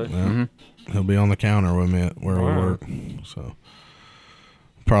 Really? Yeah, mm-hmm. He'll be on the counter with me at where we work. So,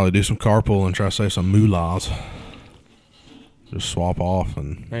 probably do some carpool and try to save some moolahs. Just swap off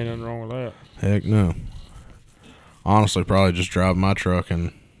and ain't nothing wrong with that. Heck no. Honestly, probably just drive my truck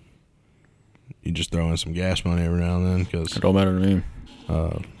and you just throw in some gas money every now and then because it don't matter to me.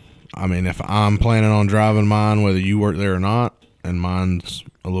 I mean, if I'm planning on driving mine, whether you work there or not, and mine's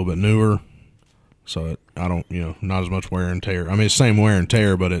a little bit newer, so I don't, you know, not as much wear and tear. I mean, it's same wear and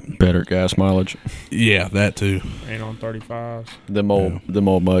tear, but it better gas mileage. Yeah, that too. Ain't on 35s. Them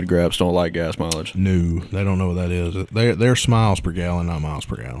old mud grabs don't like gas mileage. No, they don't know what that is. They're smiles per gallon, not miles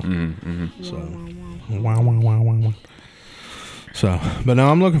per gallon. Mm-hmm. So, wow. So, but no,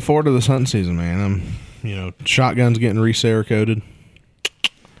 I'm looking forward to this hunting season, man. Shotgun's getting re-Cerakoted.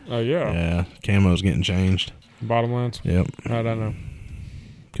 Oh, yeah. Yeah, camo's getting changed. Bottomlands? Yep. How'd I know?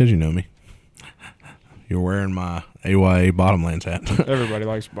 Because you know me. You're wearing my AYA Bottomlands hat. Everybody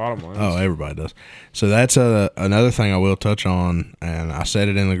likes Bottomlands. Oh, everybody does. So that's another thing I will touch on, and I said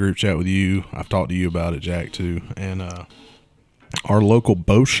it in the group chat with you. I've talked to you about it, Jack, too. And our local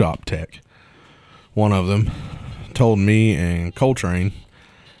bow shop tech, one of them, told me and Coltrane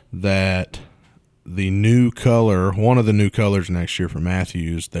that one of the new colors next year for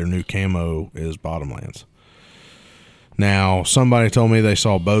Matthews, their new camo is Bottomlands. Now, somebody told me they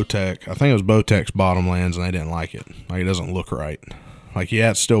saw Bowtech. I think it was Bowtech's Bottomlands, and they didn't like it. Like, it doesn't look right. Like,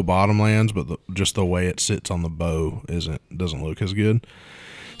 yeah, it's still Bottomlands, but just the way it sits on the bow doesn't look as good.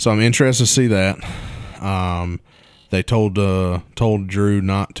 So I'm interested to see that. They told Drew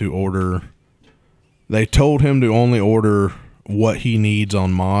not to order. They told him to only order what he needs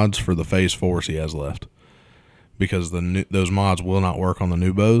on mods for the Phase 4s he has left, because those mods will not work on the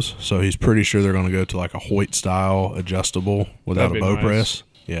new bows. So he's pretty sure they're going to go to like a Hoyt style adjustable without a bow press.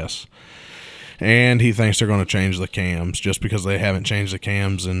 Yes. And he thinks they're going to change the cams just because they haven't changed the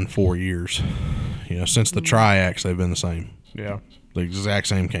cams in 4 years. You know, since the Triax, they've been the same. Yeah. The exact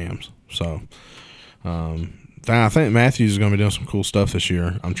same cams. So, I think Matthews is going to be doing some cool stuff this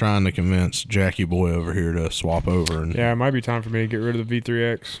year. I'm trying to convince Jackie Boy over here to swap over. Yeah, it might be time for me to get rid of the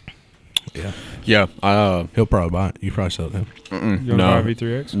V3X. Yeah. He'll probably buy it. You probably sell it to him. You want to buy a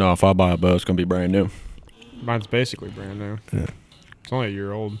V3X? No, if I buy a bow, it's going to be brand new. Mine's basically brand new. Yeah. It's only a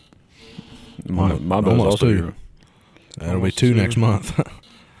year old. My bow's almost also 2. a year. That'll be Almost 2 2. next month.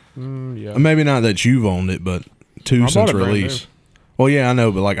 Yeah. Maybe not that you've owned it, but 2 I since bought it brand release. Well, yeah, I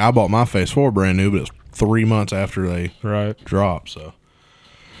know, but like I bought my Phase 4 brand new, but it's 3 months after they Right. dropped. So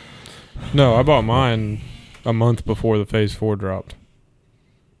No, I bought mine a month before the Phase 4 dropped.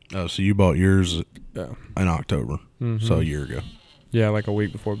 oh, so you bought yours Yeah. in October, Mhm. so a year ago. Yeah, like a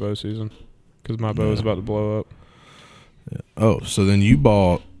week before bow season, because my bow was Yeah. about to blow up. Yeah. Oh, so then you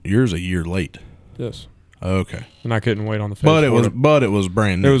bought yours a year late. Yes. Okay, And I couldn't wait on the Phase but 4. it was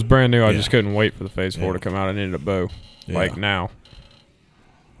brand new. It was brand new. I Yeah. just couldn't wait for the Phase 4 Yeah. to come out. I needed a bow, Yeah. like now.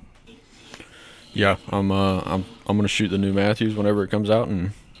 Yeah, I'm gonna shoot the new Matthews whenever it comes out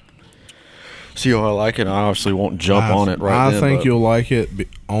and see how I like it. I obviously won't jump on it right I then. think but you'll like it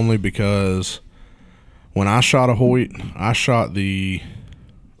only because when I shot a Hoyt, I shot it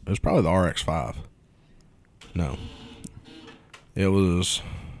was probably the RX-5. No. It was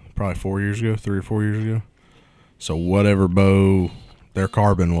probably 4 years ago, 3 or 4 years ago. So whatever bow their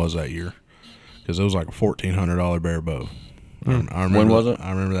carbon was that year, because it was like a $1,400 bare bow. I remember, When was it?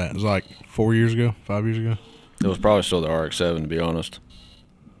 I remember that. It was like 4 years ago, 5 years ago. It was probably still the RX-7, to be honest.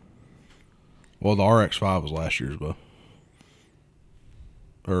 Well, the RX-5 was last year's bow.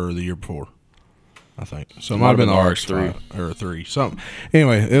 Or the year before, I think. So it might have been the RX-3. Or 3. Something.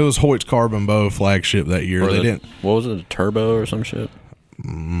 Anyway, it was Hoyt's carbon bow flagship that year. Or They didn't. What was it, a turbo or some shit?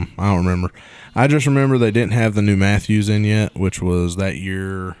 I don't remember. I just remember they didn't have the new Matthews in yet, which was that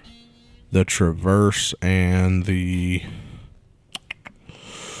year the Traverse and the...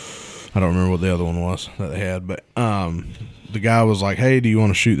 I don't remember what the other one was that they had, but the guy was like, hey, do you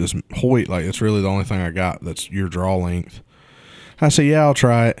want to shoot this Hoyt? Like, it's really the only thing I got that's your draw length. I said, yeah, I'll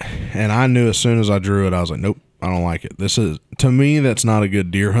try it. And I knew as soon as I drew it, I was like, nope, I don't like it. To me, that's not a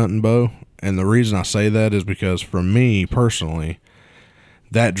good deer hunting bow. And the reason I say that is because for me personally,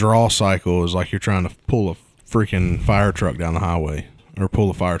 that draw cycle is like you're trying to pull a freaking fire truck down the highway or pull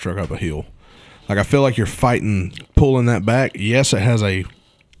a fire truck up a hill. Like, I feel like you're fighting, pulling that back. Yes, it has a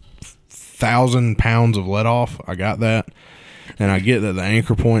 1,000 pounds of let off. I got that. And I get that the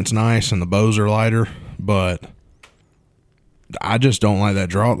anchor point's nice and the bows are lighter, but I just don't like that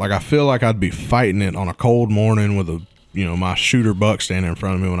draw. Like, I feel like I'd be fighting it on a cold morning with my shooter buck standing in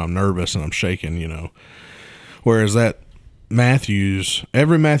front of me when I'm nervous and I'm shaking, Whereas that Matthews,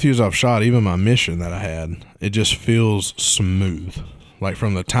 every Matthews I've shot, even my Mission that I had, it just feels smooth. Like,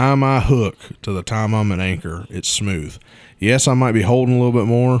 from the time I hook to the time I'm at anchor, it's smooth. Yes, I might be holding a little bit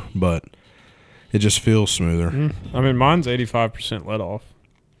more, but it just feels smoother. I mean, mine's 85% let off.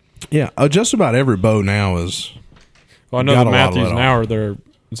 Yeah, just about every bow now is... Well, I know got the a lot of Matthews let now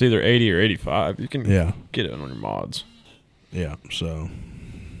it's either 80 or 85. You can Yeah. get it on your mods. Yeah, so...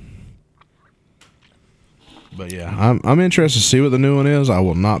 But yeah, I'm interested to see what the new one is. I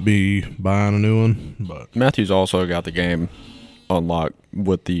will not be buying a new one, but... Matthews also got the game unlocked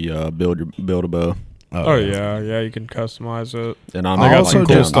with the build a bow. Oh yeah, you can customize it. And I'm They got also some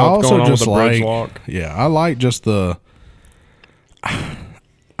cool just- stuff I also going on with just the bridge like- lock. Yeah, I like just the...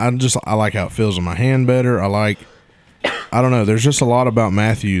 I like how it feels in my hand better. I don't know, there's just a lot about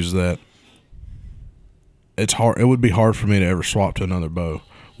Matthews that it's hard. It would be hard for me to ever swap to another bow.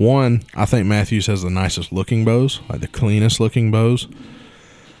 One, I think Matthews has the nicest looking bows, like the cleanest looking bows.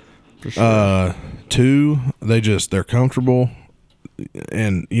 For sure. 2, they're comfortable.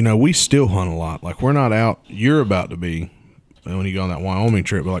 And, we still hunt a lot. Like, we're not out, you're about to be, when you go on that Wyoming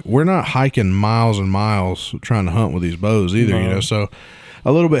trip, but like, we're not hiking miles and miles trying to hunt with these bows either, No. so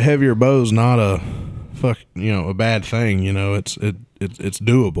a little bit heavier bow's not a bad thing, it's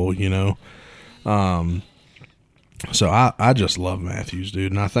doable, so I just love Matthews,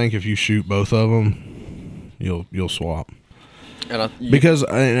 dude, and I think if you shoot both of them, you'll swap. Because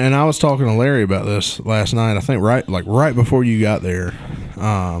I was talking to Larry about this last night. I think right before you got there,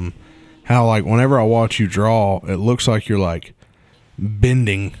 how like whenever I watch you draw, it looks like you're like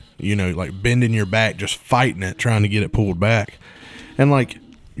bending, like bending your back, just fighting it, trying to get it pulled back. And like,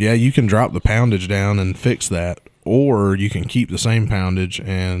 yeah, you can drop the poundage down and fix that, or you can keep the same poundage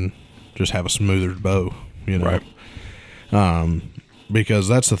and just have a smoother bow, Right. Because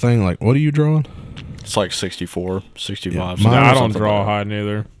that's the thing. Like, what are you drawing? It's like 64, 65. Yeah, something I don't like draw that. high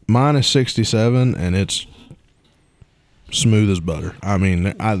neither. Mine is 67, and it's smooth as butter. I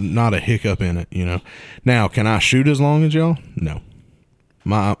mean, not a hiccup in it, Now, can I shoot as long as y'all? No.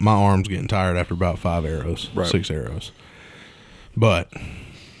 My arm's getting tired after about 5 arrows, Right. 6 arrows. But,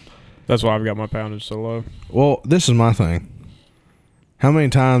 That's why I've got my poundage so low. well, this is my thing. How many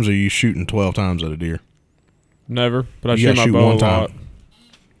times are you shooting 12 times at a deer? Never, but I You shoot gotta my shoot bow one a time. lot.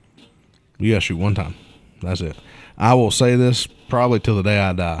 You got to shoot one time. That's it. I will say this probably till the day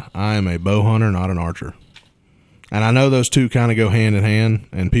I die, I am a bow hunter, not an archer. And I know those two kind of go hand in hand,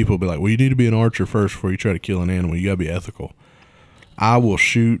 and people will be like, well, you need to be an archer first before you try to kill an animal. You got to be ethical. I will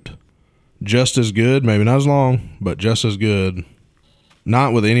shoot just as good, maybe not as long, but just as good.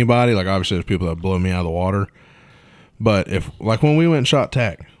 Not with anybody. Like, obviously, there's people that blow me out of the water. But like when we went and shot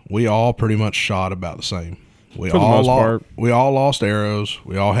tack, we all pretty much shot about the same. We all lost arrows.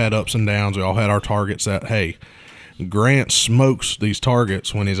 We all had ups and downs. We all had our targets that, hey, Grant smokes these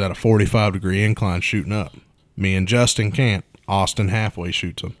targets when he's at a 45-degree incline shooting up. Me and Justin can't. Austin halfway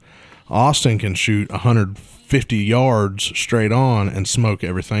shoots them. Austin can shoot 150 yards straight on and smoke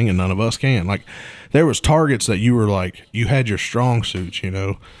everything, and none of us can. Like, there was targets that you were like, you had your strong suits, you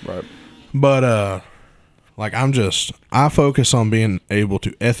know. Right. But, like, I focus on being able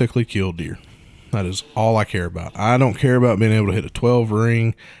to ethically kill deer. That is all I care about. I don't care about being able to hit a 12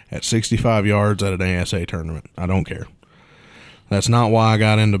 ring at 65 yards at an ASA tournament. I don't care. That's not why I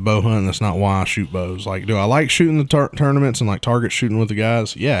got into bow hunting. That's not why I shoot bows. Like, do I like shooting the tournaments and like target shooting with the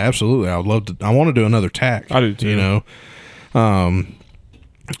guys? Yeah, absolutely. I would love to. I want to do another tack. I do too. You know,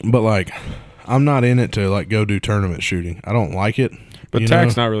 but like, I'm not in it to like go do tournament shooting. I don't like it. But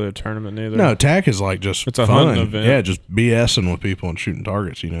tack's not really a tournament either. No, tack is like just it's a fun. hunting event. Yeah, just BSing with people and shooting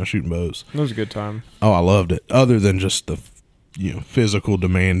targets. You know, shooting bows. It was a good time. Oh, I loved it. Other than just the physical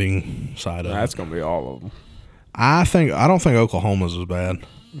demanding side of it. That's gonna be all of them. I don't think Oklahoma's as bad.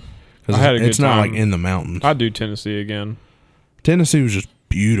 I had a good it's not time. like in the mountains. I'd do Tennessee again. Tennessee was just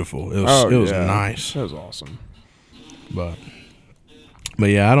beautiful. It was nice. It was awesome. But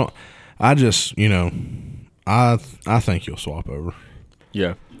yeah, I think you'll swap over.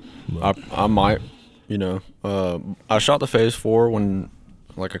 Yeah. I might, I shot the Phase 4 when,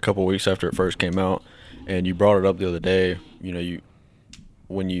 like, a couple weeks after it first came out, and you brought it up the other day,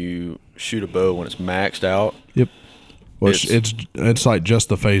 when you shoot a bow when it's maxed out. Yep. Well, it's like just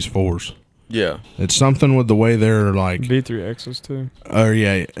the Phase 4s. Yeah. It's something with the way they're like V3Xs too. Oh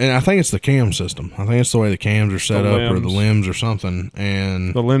yeah, and I think it's the cam system. I think it's the way the cams are set up, or the limbs or something.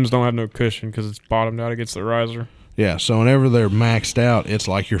 And the limbs don't have no cushion because it's bottomed out against the riser. Yeah, so whenever they're maxed out, it's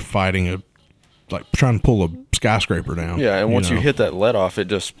like you're fighting like trying to pull a skyscraper down. Yeah, and once you hit that let off,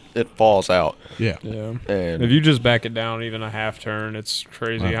 it falls out. Yeah. Yeah. And if you just back it down even a half turn, it's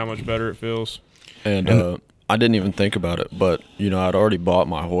crazy how much better it feels. And I didn't even think about it, but I'd already bought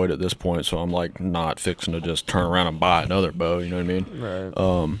my Hoyt at this point, so I'm like not fixing to just turn around and buy another bow. You know what I mean?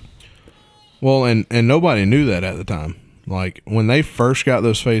 Right. Well, and nobody knew that at the time. Like when they first got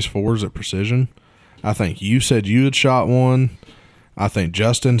those Phase 4s at Precision, I think you said you had shot one. I think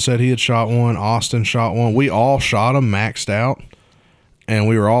Justin said he had shot one. Austin shot one. We all shot them maxed out, and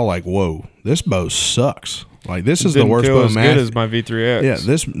we were all like, "Whoa, this bow sucks." Like this is the worst bow as good as my V3X. Yeah,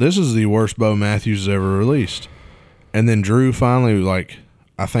 this is the worst bow Matthews has ever released. And then Drew finally, like,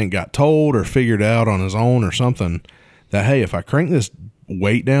 I think got told or figured out on his own or something that, hey, if I crank this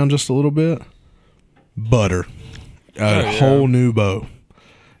weight down just a little bit, butter. A whole new bow.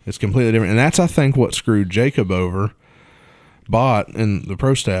 It's completely different. And that's, I think, what screwed Jacob over, Bot and the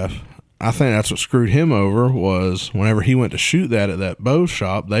pro staff. I think that's what screwed him over was whenever he went to shoot that at that bow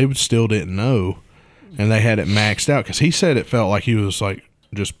shop, they still didn't know. And they had it maxed out because he said it felt like he was like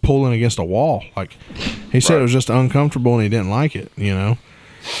just pulling against a wall. Like he said it was just uncomfortable and he didn't like it,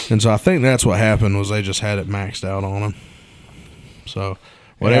 And so I think that's what happened was they just had it maxed out on him. So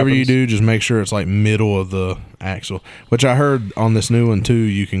whatever you do, just make sure it's like middle of the axle, which I heard on this new one too,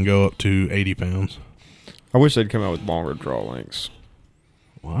 you can go up to 80 pounds. I wish they'd come out with longer draw lengths.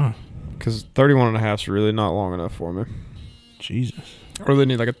 Why? Because 31.5 is really not long enough for me. Jesus. Or they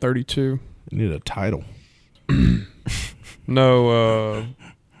need like a 32. You need a title. No,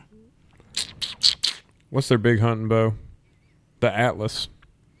 what's their big hunting bow? The Atlas.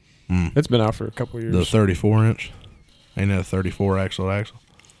 It's been out for a couple of years. The 34 inch? Ain't that a 34 axle to axle?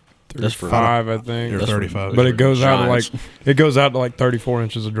 35, I think. Or 35. But it goes out to like 34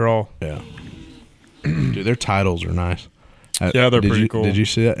 inches of draw. Yeah. Dude, their titles are nice. Yeah, they're pretty cool. Did you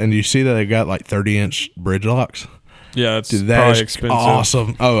see that? And you see that they got like 30-inch bridge locks? Yeah, it's Dude, probably is expensive.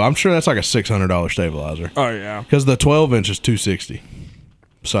 Awesome. Oh, I'm sure that's like a $600 stabilizer. Oh, yeah. Because the 12-inch is $260.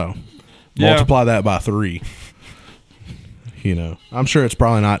 So, multiply that by 3. I'm sure it's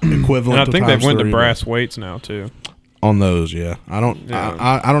probably not equivalent. And I think to they've went to 3, brass weights now too. On those, yeah. I don't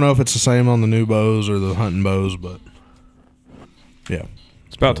know if it's the same on the new bows or the hunting bows, but yeah.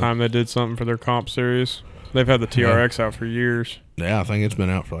 It's about time they did something for their comp series. They've had the TRX out for years. Yeah, I think it's been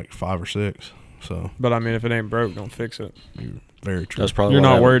out for like 5 or 6. So, but I mean, if it ain't broke, don't fix it. Very true. That's probably You're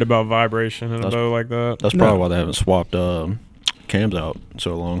not worried about vibration in a bow like that. That's probably why they haven't swapped cams out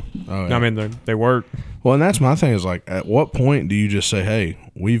so long. Oh, yeah. I mean, they work. Well, and that's my thing is like, at what point do you just say, "Hey,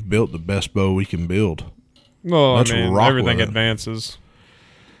 we've built the best bow we can build"? Well, Let's I mean, rock everything with it. advances.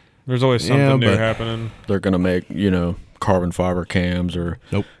 There's always something new but- happening. They're gonna make carbon fiber cams or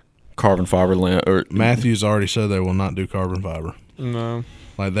Nope. carbon fiber or Matthews already said they will not do carbon fiber. No.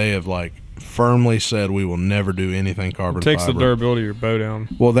 Like they have firmly said we will never do anything carbon It takes fiber. the durability of your bow down.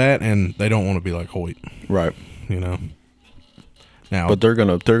 Well, that and they don't want to be like Hoyt, right. Now, But they're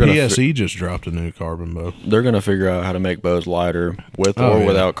gonna PSE just dropped a new carbon bow. they're gonna figure out how to make bows lighter with or yeah.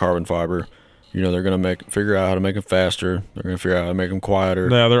 without carbon fiber. They're gonna figure out how to make them faster. They're gonna figure out how to make them quieter.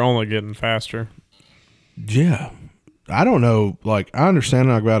 Yeah, they're only getting faster. Yeah. I don't know. Like, I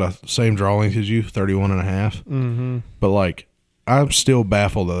understand I've got the same draw length as you, 31 and a half. Mm-hmm. But, I'm still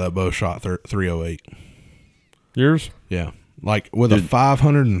baffled that bow shot 308. Yours? Yeah. With a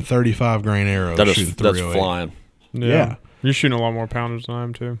 535 grain arrow shooting That's 308. flying. Yeah. You're shooting a lot more pounders than I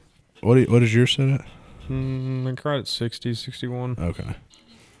am, too. What is yours set at? I think right at 60, 61. Okay.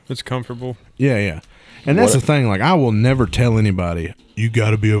 It's comfortable. Yeah. And that's the thing. I will never tell anybody, you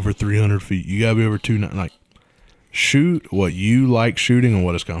got to be over 300 feet. You got to be over 290. Shoot what you like shooting and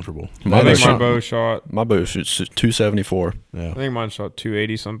what is comfortable. I think my bow shot. My bow shoots 274. Yeah. I think mine shot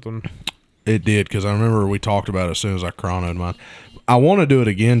 280 something. It did, because I remember we talked about it as soon as I chronoed mine. I want to do it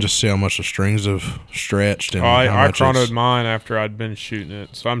again just to see how much the strings have stretched. And I how much chronoed mine after I'd been shooting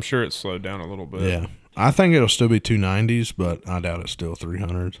it, so I'm sure it slowed down a little bit. Yeah. I think it'll still be 290s, but I doubt it's still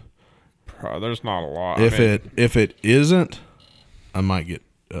 300s. There's not a lot. If it isn't, I might get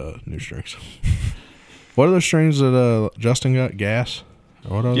new strings. What are those strings that Justin got? Gas?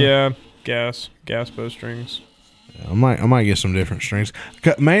 Or what are they? Yeah, gas bowstrings. Yeah, I might get some different strings.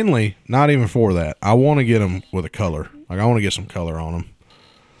 Mainly, not even for that. I want to get them with a color. I want to get some color on them.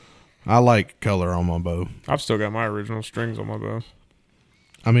 I like color on my bow. I've still got my original strings on my bow.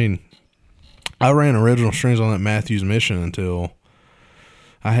 I mean, I ran original strings on that Matthews Mission until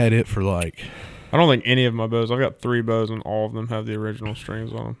I had it for I don't think any of my bows. I've got 3 bows and all of them have the original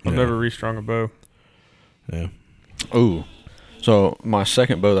strings on them. I've never restrung a bow. Yeah. Ooh. So my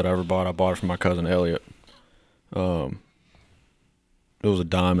second bow that I ever bought, I bought it from my cousin Elliot. It was a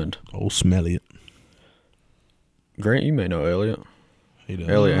diamond. Old Smelly it. Grant, you may know Elliot. He does.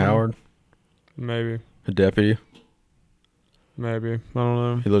 Elliot Howard, Maybe. a deputy. Maybe. I don't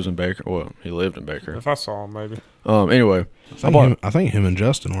know. He lives in Baker. Well, he lived in Baker. If I saw him, maybe. Anyway, I think him and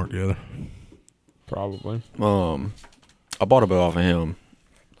Justin work together. Probably. I bought a bow off of him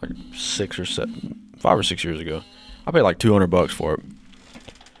 5 or 6 years ago. I paid $200 for it,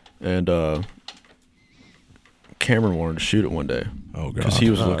 and Cameron wanted to shoot it one day. Oh god! Because he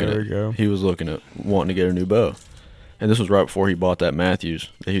was there we looking at wanting to get a new bow, and this was right before he bought that Matthews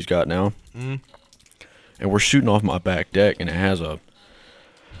that he's got now. Mm. And we're shooting off my back deck, and it has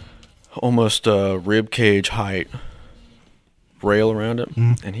almost a rib cage height rail around it,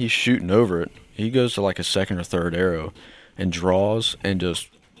 and he's shooting over it. He goes to a second or third arrow, and draws and just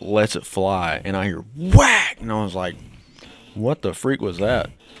lets it fly, and I hear whack, and I was like, "What the freak was that?"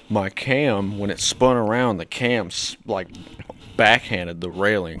 My cam, when it spun around, the cam backhanded the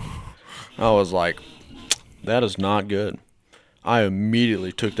railing. I was like, that is not good. I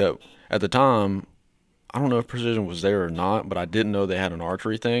immediately took that. At the time, I don't know if Precision was there or not, but I didn't know they had an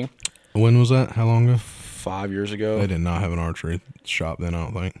archery thing. When was that? How long ago? 5 years ago. They did not have an archery shop then, I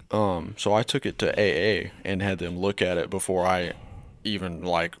don't think. So I took it to AA and had them look at it before I even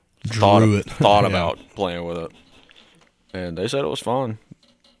Drew it. thought Yeah. about playing with it. And they said it was fun.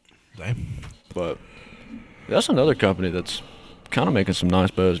 Damn. But that's another company that's kind of making some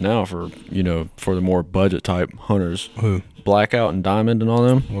nice bows now for the more budget type hunters. Who? Blackout and Diamond and all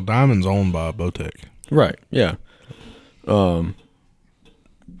them. Well, Diamond's owned by Bowtech. Right. Yeah.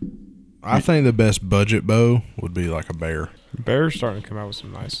 I think the best budget bow would be a Bear. Bear's starting to come out with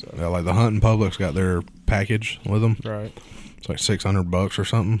some nice stuff. Yeah, the Hunting Public's got their package with them. Right. It's $600 or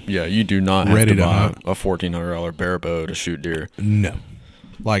something. Yeah, you do not have Ready to to buy hunt. a $1,400 bear bow to shoot deer. No.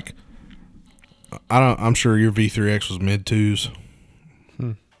 I'm sure your V3X was mid 2s.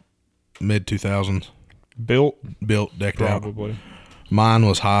 Mid 2000s. Built, Decked out. probably. Mine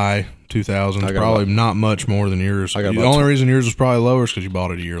was high 2000s. Probably not much more than yours. The only reason yours was probably lower is because you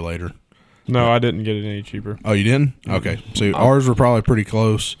bought it a year later. No, I didn't get it any cheaper. Oh, you didn't? Okay. So ours were probably pretty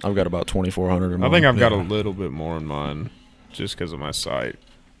close. I've got about 2,400 in I mine. think I've got a little bit more in mine just because of my sight.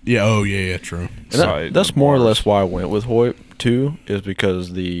 Yeah. Oh, yeah, true. And that's more or less why I went with Hoyt, too, is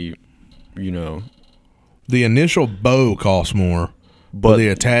because the initial bow costs more, but But- the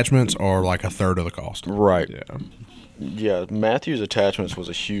attachments are a third of the cost. Right. Yeah. Yeah, Matthews attachments was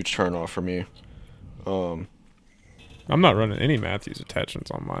a huge turnoff for me. I I'm not running any Matthews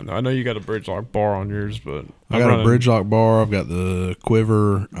attachments on mine, though. I know you got a bridge lock bar on yours, but I got a bridge lock bar. I've got the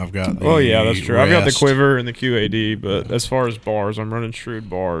quiver. I've got the yeah, that's true. rest. I've got the quiver and the QAD, but as far as bars, I'm running Shrewd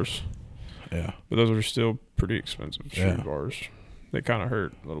bars. Yeah. But those are still pretty expensive, Shrewd Yeah. bars. They kind of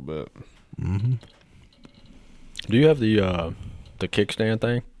hurt a little bit. Mm-hmm. Do you have the kickstand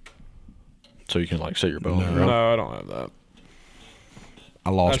thing? So you can like set your bow on the ground? No, I don't have that. I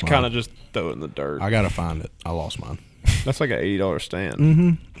lost I mine. kind of just throw it in the dirt. I got to find it. I lost mine. That's like an $80 stand.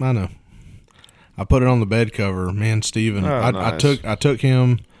 Mm-hmm. I know. I put it on the bed cover. Man, Steven, I took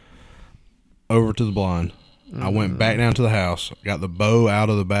him over to the blind. I went back down to the house, got the bow out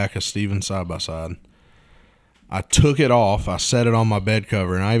of the back of Steven's side-by-side. I took it off. I set it on my bed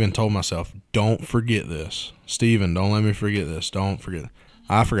cover, and I even told myself, don't forget this. Steven, don't let me forget this. Don't forget it.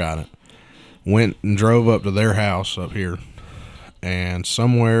 I forgot it. Went and drove up to their house up here, and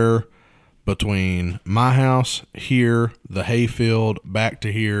somewhere between my house, here, the hayfield, back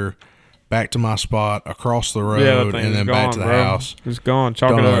to here, back to my spot, across the road, and then back to the house. It's gone. Chalk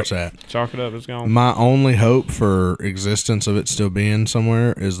Don't it know up. where it's at. Chalk it up. It's gone. My only hope for existence of it still being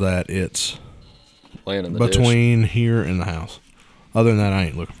somewhere is that it's Laying in the between here and the house. Other than that, I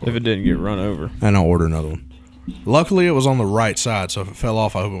ain't looking for If it. it didn't get run over. And I'll order another one. Luckily, it was on the right side, so if it fell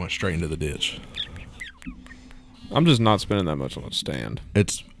off, I hope it went straight into the ditch. I'm just not spending that much on a stand.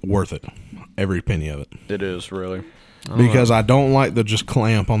 It's worth it. Every penny of it. It is, really. Because I don't like the just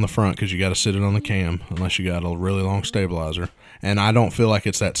clamp on the front because you got to sit it on the cam unless you got a really long stabilizer. And I don't feel like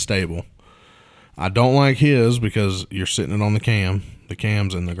it's that stable. I don't like his because you're sitting it on the cam. The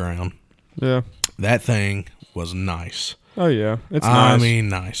cam's in the ground. Yeah. That thing was nice. Oh, yeah. It's nice. I mean,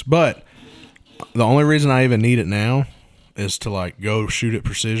 nice. But the only reason I even need it now is to like go shoot at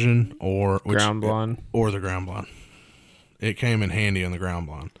precision or Ground blind. or the ground blind. It came in handy on the ground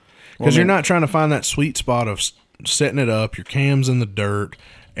blind because you're not trying to find that sweet spot of setting it up. Your cam's in the dirt,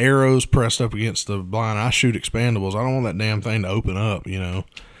 arrows pressed up against the blind. I shoot expandables. I don't want that damn thing to open up, you know.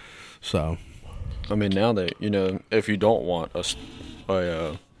 So, I mean, now that if you don't want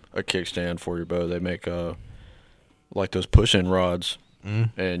a kickstand for your bow, they make like those push-in rods,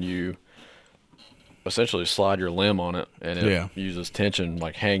 and you essentially slide your limb on it, and it uses tension,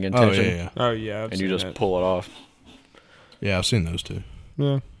 like hanging tension. yeah. Oh, yeah. And you just pull it off. Yeah, I've seen those too.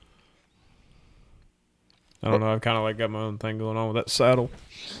 Yeah. I don't know. I've kind of like got my own thing going on with that saddle.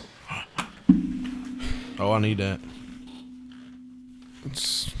 Oh, I need that.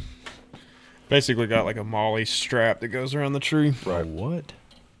 It's basically got like a molly strap that goes around the tree. Right. What?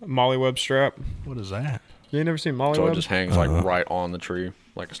 A molly web strap. What is that? You ain't never seen molly So web? it just hangs like right on the tree,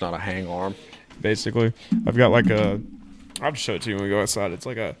 like it's not a hang arm. Basically, I've got like a. I'll just show it to you when we go outside. It's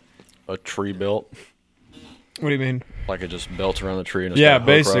like a tree belt. What do you mean? Like it just belts around the tree and it's Yeah, got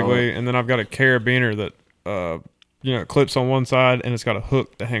a hook right on basically. it. And then I've got a carabiner that it clips on one side and it's got a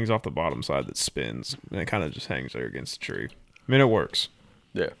hook that hangs off the bottom side that spins and it kind of just hangs there against the tree. I mean, it works.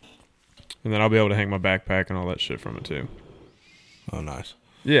 Yeah. And then I'll be able to hang my backpack and all that shit from it too. Oh, nice.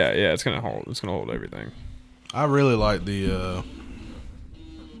 Yeah, it's gonna hold. It's gonna hold everything. I really like the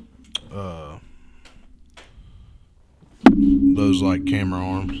those like camera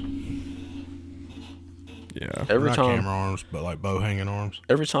arms. Yeah. Not camera arms, but like bow hanging arms.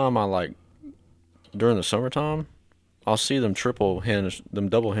 Every time I during the summertime, I'll see them double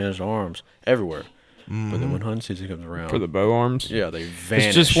hinged arms everywhere. But then when hunting season comes around, For the bow arms. yeah, they vanish.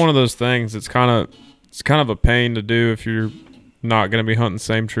 It's just one of those things. It's kind of a pain to do if you're not gonna be hunting the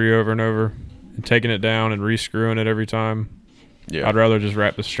same tree over and over and taking it down and rescrewing it every time. Yeah. I'd rather just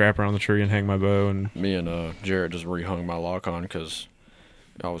wrap the strap around the tree and hang my bow. And Me and Jared just rehung my lock on because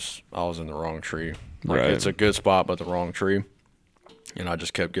I was in the wrong tree. Right. It's a good spot, but the wrong tree. And I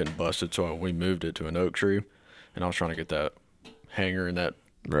just kept getting busted, so we moved it to an oak tree. And I was trying to get that hanger and that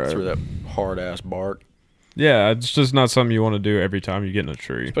through that hard ass bark. yeah, it's just not something you want to do every time you get in a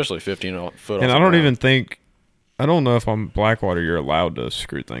tree. Especially 15 foot off And the I don't ground. even think, I don't know if on Blackwater you're allowed to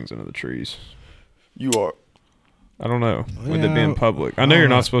screw things into the trees. You are. I don't know. With it Yeah, being public. I know you're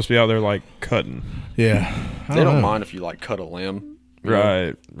not supposed to be out there like cutting. Yeah. They don't mind if you cut a limb. you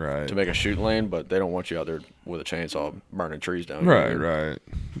know, Right. To make a shooting lane, but they don't want you out there with a chainsaw burning trees down. Right.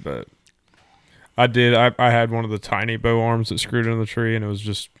 But I had one of the tiny bow arms that screwed into the tree, and it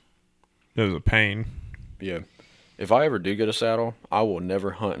was a pain. Yeah. If I ever do get a saddle, I will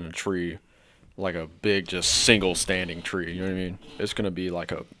never hunt in a tree like a big, just single standing tree. You know what I mean? It's going to be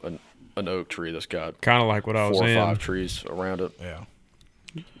like an oak tree that's got Kind of like what I was 4 or in. 5 trees around it. Yeah.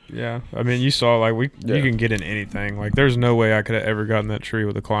 Yeah. I mean, you saw you can get in anything. Like, there's no way I could have ever gotten that tree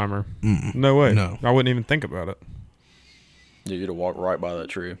with a climber. Mm-mm. No way. No. I wouldn't even think about it. Yeah, you'd have walked right by that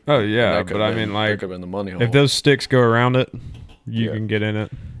tree. Oh And yeah, that could've but I been- mean, that like, could have been the money hole. if those sticks go around it, you Yeah. can get in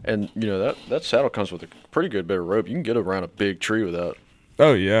it. And that saddle comes with a pretty good bit of rope. You can get around a big tree with that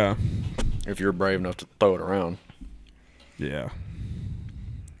Oh yeah, if you're brave enough to throw it around. yeah.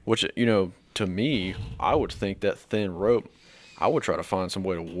 Which to me, I would think that thin rope, I would try to find some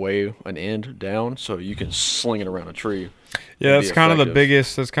way to weigh an end down so you can sling it around a tree. Yeah, and that's be kind of the effective.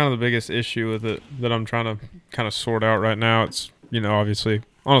 biggest. That's kind of the biggest issue with it that I'm trying to kind of sort out right now. It's obviously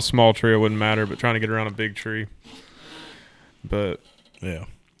on a small tree it wouldn't matter, but trying to get around a big tree. But Yeah.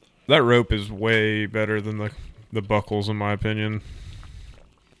 that rope is way better than the buckles, in my opinion.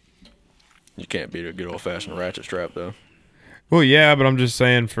 You can't beat a good old fashioned ratchet strap though. Well, yeah, but I'm just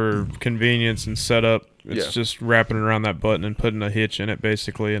saying for convenience and setup, it's Yeah. just wrapping it around that button and putting a hitch in it,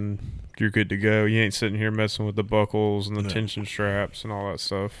 basically, and you're good to go. You ain't sitting here messing with the buckles and the No. tension straps and all that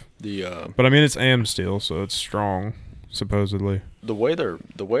stuff. The But I mean, it's AM steel, so it's strong, supposedly. the way they're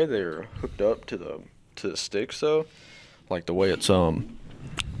hooked up to the sticks though, like the way it's kind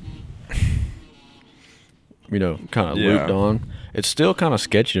of Yeah. looped on, it's still kind of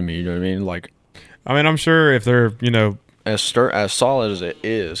sketchy to me. You know what I mean? Like I mean, I'm sure if they're, as solid as it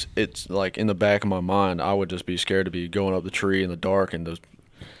is, it's like in the back of my mind, I would just be scared to be going up the tree in the dark and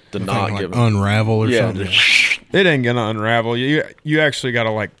the knot Like giving. unravel or Yeah, something. it ain't gonna unravel. You actually got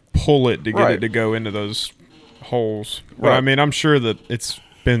to like pull it to get Right. it to go into those holes. But Right. I mean, I'm sure that it's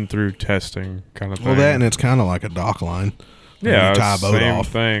been through testing, kind of thing. Well, that and it's kind of like a dock line. yeah, you tie a it's the boat same off.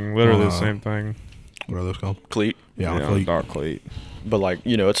 thing. Literally the Uh, same thing. What are those called? cleat. Yeah, Yeah, cleat. dock cleat. But like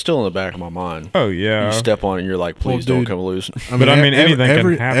it's still in the back of my mind. Oh yeah. You step on it and you're like, please Well, don't dude, come loose. But I mean, anything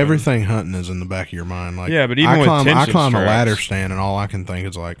can happen. Everything hunting is in the back of your mind. Like, Yeah, but even I with climb, tension a straps. ladder stand, and all I can think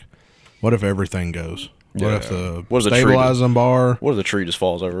is like, what if everything goes? What Yeah. if the What if the tree stabilizing bar? What if the tree just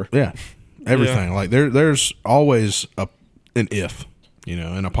falls over? Yeah, everything. Like there's always an if, and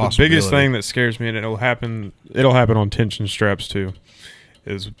a The possibility. biggest thing that scares me, and it'll happen on tension straps too,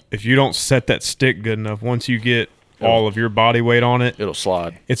 is if you don't set that stick good enough. Once you get all of your body weight on it, It'll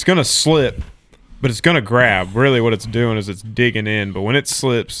slide. it's gonna slip, but it's gonna grab. Really, what it's doing is it's digging in. But when it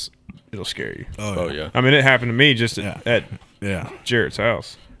slips, it'll scare you. Oh yeah. I mean, it happened to me just Yeah. at Yeah, Jarrett's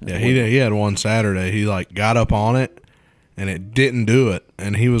house. yeah. He had one Saturday. He like got up on it, and it didn't do it.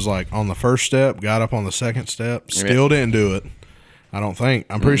 And he was like on the first step, got up on the second step, still didn't do it. I don't think.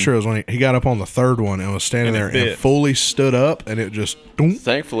 I'm pretty sure it was when he got up on the third one and was standing And it there and bit. fully stood up, and it just. Doom.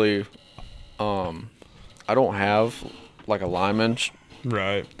 Thankfully, I don't have like a lineman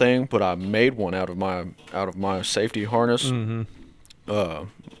Right. thing, but I made one out of my safety harness,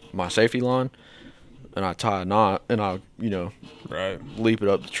 my safety line, and I tie a knot and I Right. leap it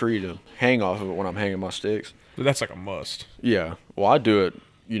up the tree to hang off of it when I'm hanging my sticks. But that's like a must. Yeah. Well, I do it,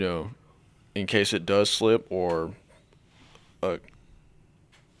 in case it does slip or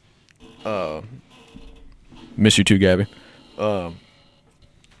miss you too, Gabby.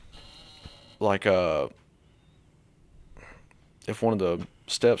 Like if one of the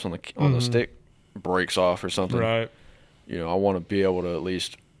steps on the stick breaks off or something, Right. I want to be able to at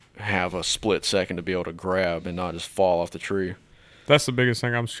least have a split second to be able to grab and not just fall off the tree. That's the biggest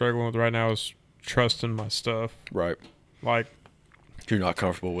thing I'm struggling with right now is trusting my stuff. Right. Like, You're not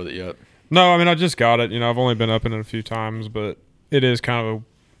comfortable with it yet. no, I mean, I just got it. I've only been up in it a few times, but it is kind of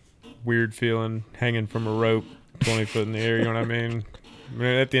a weird feeling hanging from a rope 20 foot in the air. You know what I mean?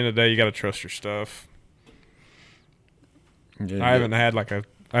 At the end of the day, you got to trust your stuff. Yeah, I haven't had like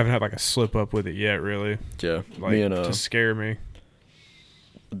a slip up with it yet, really. Yeah. Like, Me and to scare me.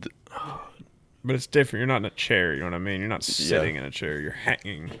 But it's different. You're not in a chair. You know what I mean? You're not sitting in a chair. You're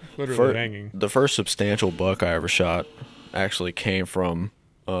hanging, literally hanging. the first substantial buck I ever shot actually came from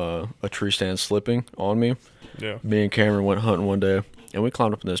a tree stand slipping on me. Yeah. Me and Cameron went hunting one day, and we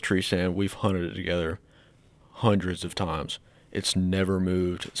climbed up in this tree stand. We've hunted it together hundreds of times. It's never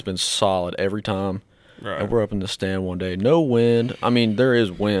moved. It's been solid every time. Right. And we're up in the stand one day. No wind. I mean, there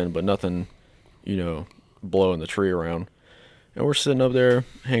is wind, but nothing, blowing the tree around. And we're sitting up there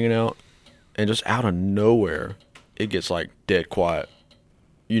hanging out, and just out of nowhere, it gets like dead quiet.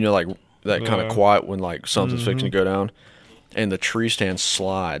 Like that kind of Yeah. quiet when like something's fixing to go down. And the tree stand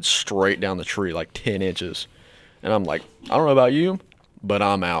slides straight down the tree like 10 inches. And I'm like, I don't know about you, but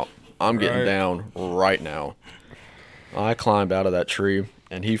I'm out. I'm getting Right. down right now. I climbed out of that tree,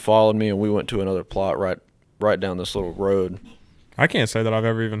 and he followed me, and we went to another plot right down this little road. I can't say that I've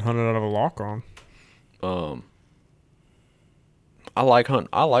ever even hunted out of a lock on. I like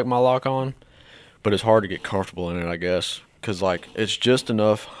my lock on, but it's hard to get comfortable in it, I guess, because like it's just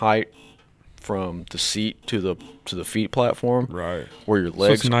enough height from the seat to the feet platform. Right. Where your So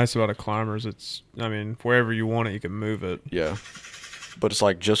legs. what's nice about a climber is wherever you want it, you can move it. Yeah. But it's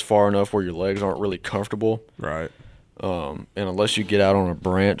like just far enough where your legs aren't really comfortable. Right. And unless you get out on a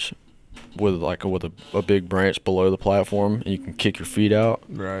branch with a big branch below the platform and you can kick your feet out.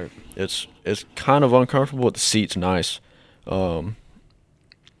 Right. It's kind of uncomfortable, but the seat's nice. But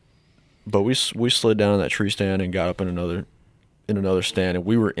we slid down in that tree stand and got up in another stand, and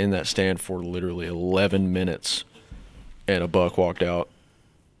we were in that stand for literally 11 minutes, and a buck walked out.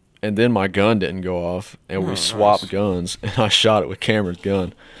 And then my gun didn't go off, and we swapped guns, and I shot it with Cameron's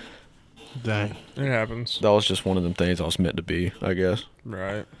gun. Dang. It happens. That was just one of them things I was meant to be, I guess.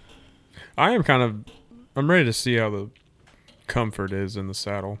 Right. I'm ready to see how the comfort is in the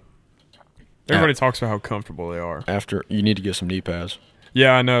saddle. Everybody talks about how comfortable they are. After, you need to get some knee pads.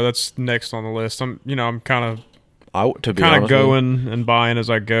 Yeah, I know. That's next on the list. I'm kind of To be honest going and buying as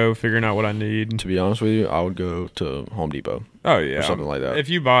I go, figuring out what I need. To be honest with you, I would go to Home Depot. Oh yeah, or something like that. If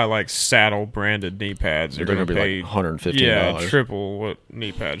you buy like saddle branded knee pads, you're They're going to be pay like $115. Yeah, triple what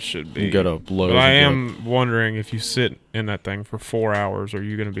knee pads should be. You go to Lowe's. But I am wondering if you sit in that thing for 4 hours, are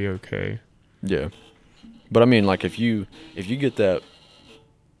you going to be okay? Yeah, but I mean, like if you get that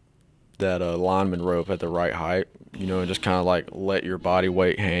lineman rope at the right height, and just kind of like let your body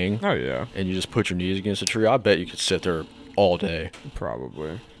weight hang. Oh yeah, and you just put your knees against a tree, I bet you could sit there all day.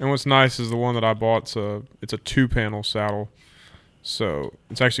 Probably. And what's nice is the one that I bought. It's a 2-panel saddle, so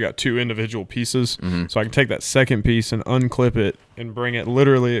it's actually got 2 individual pieces. Mm-hmm. So I can take that second piece and unclip it and bring it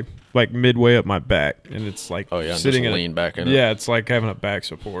literally like midway up my back, and it's like sitting and lean back in it. Yeah, it's like having a back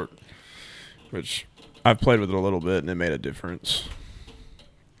support, which I've played with it a little bit, and it made a difference.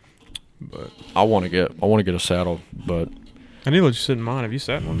 But I want to get a saddle, but I need to let you sit in mine. Have you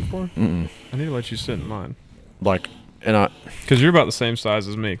sat in one before? Mm-mm. I need to let you sit in mine. Because you're about the same size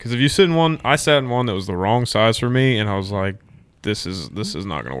as me. Because if you sit in one, I sat in one that was the wrong size for me, and I was like, this is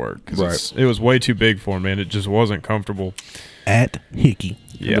not going to work. Because it was way too big for me, and it just wasn't comfortable. At Hickey.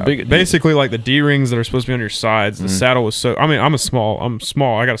 Yeah, basically like the D-rings that are supposed to be on your sides, the saddle was so... I mean, I'm small.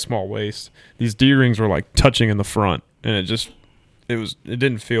 I got a small waist. These D-rings were like touching in the front, and it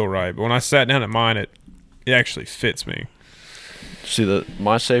didn't feel right. But when I sat down at mine, it actually fits me. See,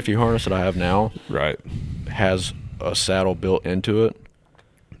 my safety harness that I have now has a saddle built into it.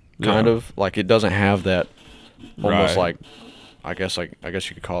 Kind of. Like it doesn't have that almost like I guess you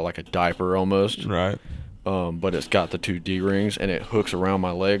could call it like a diaper almost. Right. But it's got the 2 D-rings and it hooks around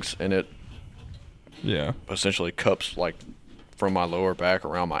my legs and it essentially cups like from my lower back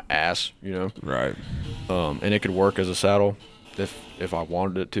around my ass, Right. And it could work as a saddle if I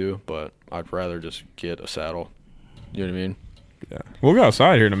wanted it to, but I'd rather just get a saddle. You know what I mean? Yeah. We'll go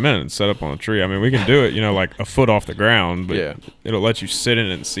outside here in a minute and set up on a tree. I mean, we can do it, like a foot off the ground, but it'll let you sit in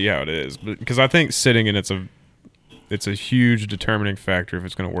it and see how it is. Because I think sitting in it's a huge determining factor if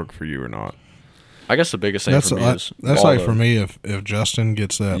it's going to work for you or not. I guess the biggest thing for me is that's like for me if Justin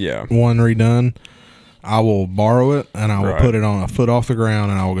gets that Yeah. one redone, I will borrow it and I will put it on a foot off the ground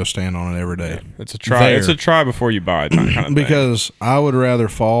and I will go stand on it every day. Yeah. It's a try. It's a try before you buy it kind of because thing. I would rather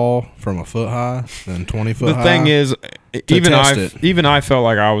fall from a foot high than 20 foot high. The thing is, even I felt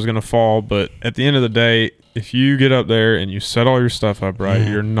like I was going to fall, but at the end of the day, if you get up there and you set all your stuff up right,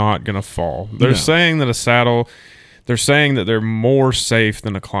 you're not going to fall. They're saying that a saddle, they're saying that they're more safe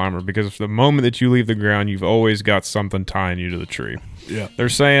than a climber because the moment that you leave the ground, you've always got something tying you to the tree. Yeah. They're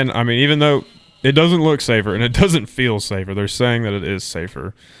saying, I mean, even though it doesn't look safer and it doesn't feel safer, they're saying that it is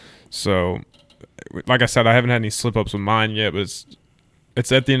safer. So, like I said, I haven't had any slip-ups with mine yet, but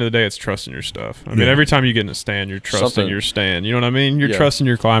it's at the end of the day, it's trusting your stuff. I mean, every time you get in a stand, you're trusting your stand. You know what I mean? You're trusting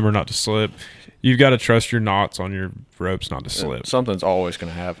your climber not to slip. You've got to trust your knots on your ropes not to slip. Something's always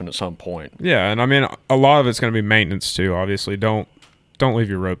going to happen at some point. Yeah, and I mean, a lot of it's going to be maintenance too. Obviously, don't leave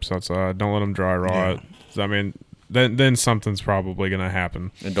your ropes outside. Don't let them dry rot. Yeah. I mean, then something's probably going to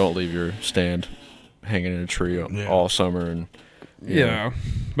happen. And don't leave your stand hanging in a tree all summer. And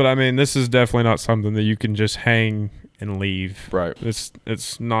but I mean, this is definitely not something that you can just hang and leave. Right.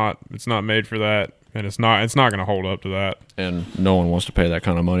 It's not made for that. And it's not going to hold up to that. And no one wants to pay that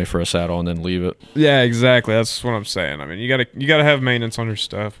kind of money for a saddle and then leave it. Yeah, exactly. That's what I'm saying. I mean, you gotta have maintenance on your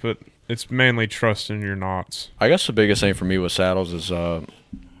stuff, but it's mainly trusting your knots. I guess the biggest thing for me with saddles is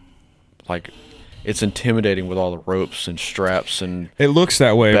like it's intimidating with all the ropes and straps and it looks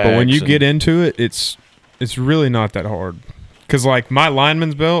that way, but when you get into it, it's really not that hard. Because like my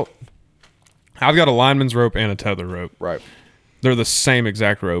lineman's belt, I've got a lineman's rope and a tether rope. Right. They're the same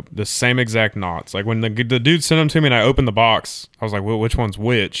exact rope, the same exact knots. Like when the dude sent them to me and I opened the box, I was like, well, which one's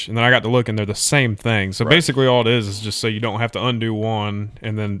which? And then I got to look and they're the same thing. So basically all it is just so you don't have to undo one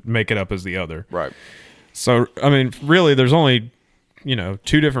and then make it up as the other. Right. So, I mean, really, there's only, 2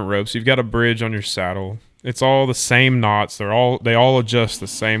 different ropes. You've got a bridge on your saddle. It's all the same knots. They all adjust the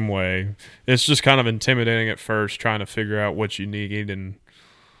same way. It's just kind of intimidating at first trying to figure out what you need and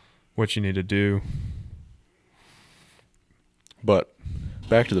what you need to do. But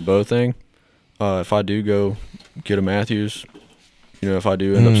back to the bow thing, if I do go get a Matthews, if I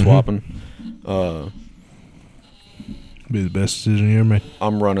do end up swapping, be the best decision you ever made.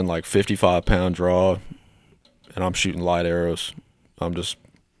 I'm running like 55-pound draw, and I'm shooting light arrows.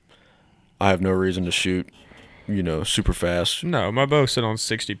 I have no reason to shoot, super fast. No, my bow sitting on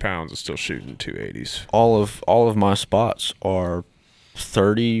 60 pounds is still shooting 280s. All of my spots are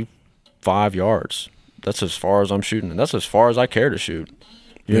 35 yards. That's as far as I'm shooting, and that's as far as I care to shoot.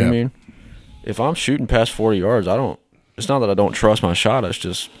 You know what I mean? If I'm shooting past 40 yards, it's not that I don't trust my shot. It's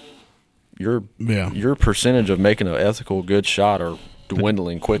just your percentage of making an ethical, good shot are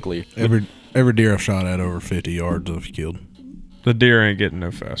dwindling quickly. Every deer I've shot at over 50 yards I've killed. The deer ain't getting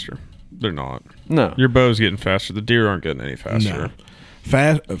no faster. They're not. No. Your bow's getting faster. The deer aren't getting any faster.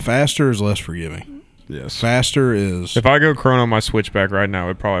 No. Faster is less forgiving. Yes. Faster is... If I go chrono my switchback right now,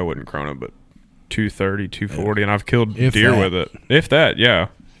 it probably wouldn't chrono, but 230, 240, and I've killed deer with it. If that, yeah.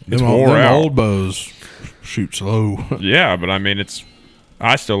 It's wore out. Old bows shoot slow. Yeah, but I mean,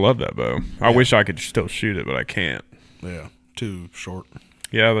 I still love that bow. I wish I could still shoot it, but I can't. Yeah, too short.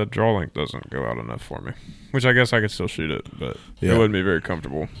 Yeah, the draw length doesn't go out enough for me. Which I guess I could still shoot it, but it wouldn't be very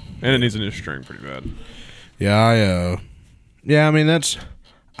comfortable. And it needs a new string pretty bad. Yeah, I mean,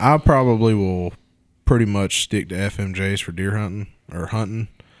 I probably will pretty much stick to FMJs for deer hunting or hunting.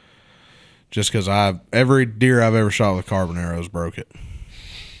 Just because every deer I've ever shot with carbon arrows broke it.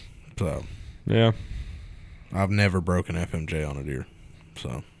 So. Yeah. I've never broken FMJ on a deer.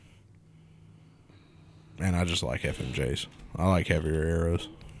 So. And I just like FMJs. I like heavier arrows.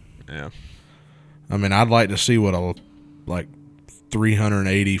 Yeah. I mean, I'd like to see what a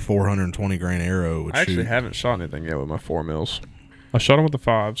 380, 420 grain arrow would shoot. I actually haven't shot anything yet with my 4 mils. I shot them with the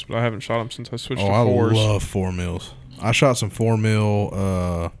 5s, but I haven't shot them since I switched to 4s. I love 4 mils. I shot some 4 mil.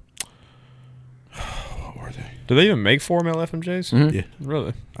 What were they? Do they even make 4 mil FMJs? Mm-hmm. Yeah.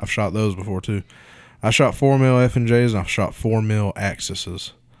 Really? I've shot those before too. I shot 4 mil FMJs and I've shot 4 mil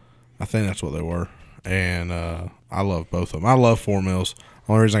Axises. I think that's what they were. And I love both of them. I love 4 mils.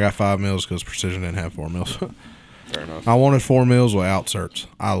 The only reason I got 5 mils is because Precision didn't have 4 mils. Fair enough. I wanted 4 mils with outserts.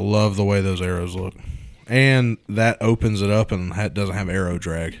 I love the way those arrows look. And that opens it up and doesn't have arrow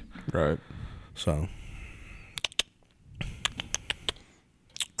drag. Right. So.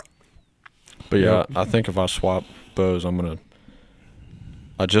 But yeah, I think if I swap bows,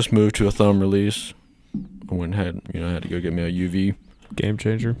 I just moved to a thumb release. I went and had to go get me a UV. Game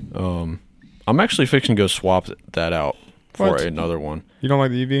changer. I'm actually fixing to go swap that out for What? another one. You don't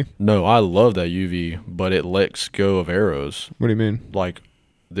like the UV? No, I love that UV, but it lets go of arrows. What do you mean? Like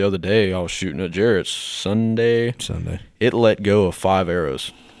the other day, I was shooting at Jarrett's Sunday. It let go of 5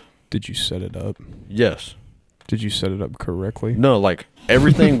 arrows. Did you set it up? Yes. Did you set it up correctly? No, like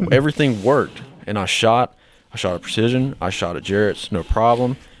everything worked, and I shot at Precision. I shot at Jarrett's, no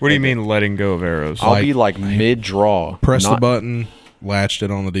problem. What do you mean letting go of arrows? I'll be like mid-draw. Press the button, latched it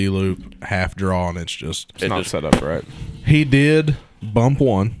on the D-loop, half draw, and it's not set up right. He did bump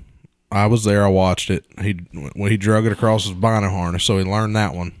one. I was there. I watched it. He drug it across his bino harness, so he learned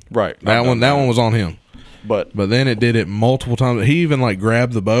that one. Right. That one was on him. But then it did it multiple times. He even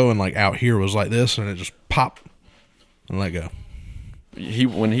grabbed the bow and out here was like this, and it just popped and let go.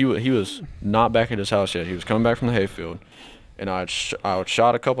 When he was not back at his house yet. He was coming back from the hayfield, and I had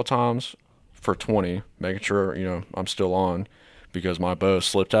shot a couple times for 20, making sure I'm still on, because my bow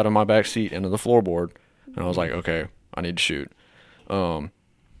slipped out of my back seat into the floorboard, and I was like, okay, I need to shoot. So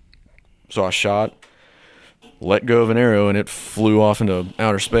I shot, let go of an arrow, and it flew off into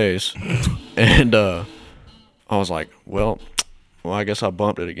outer space, and I was like, well, I guess I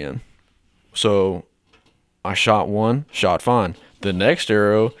bumped it again. So I shot one, shot fine. The next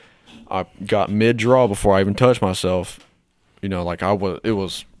arrow, I got mid-draw before I even touched myself. I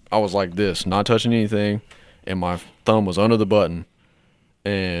was like this, not touching anything, and my thumb was under the button,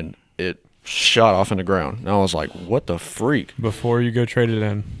 and it shot off in the ground. And I was like, what the freak? Before you go trade it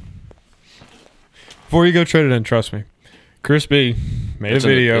in, trust me. Chris B made a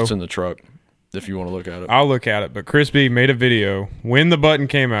video. It's in the truck if you want to look at it. I'll look at it, but Chris B made a video when the button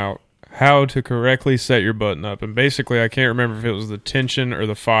came out, how to correctly set your button up. And basically, I can't remember if it was the tension or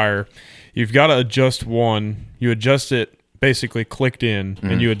the fire. You've got to adjust one. You adjust it basically clicked in,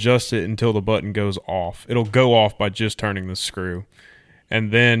 and you adjust it until the button goes off. It'll go off by just turning the screw,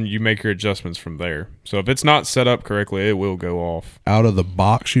 and then you make your adjustments from there. So if it's not set up correctly, it will go off. Out of the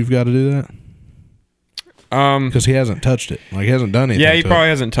box, you've got to do that? Because he hasn't touched it. Like, he hasn't done anything. Yeah, he probably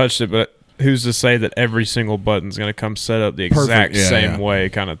hasn't touched it, but who's to say that every single button's going to come set up the exact same way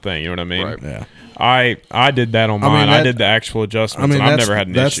kind of thing? You know what I mean? Right. Yeah. I did that on mine. I did the actual adjustments, and I've never had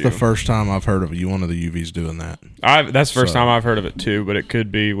an issue. That's the first time I've heard of one of the UVs doing that. That's the first time I've heard of it, too, but it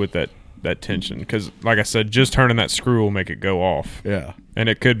could be with that tension. Because, like I said, just turning that screw will make it go off. Yeah. And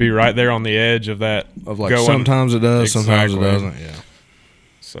it could be right there on the edge of that. Of like, sometimes it does, sometimes it doesn't. Yeah.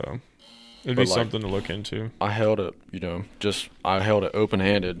 So it'd be something to look into. I held it, I held it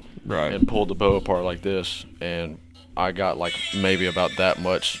open-handed, right, and pulled the bow apart like this, and I got like maybe about that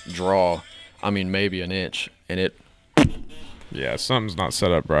much draw. I mean, maybe an inch, and it. Yeah, something's not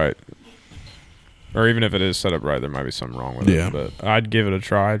set up right, or even if it is set up right, there might be something wrong with it. But I'd give it a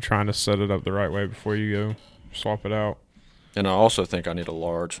try, trying to set it up the right way before you go swap it out. And I also think I need a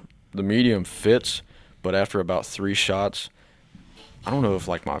large. The medium fits, but after about 3 shots, I don't know if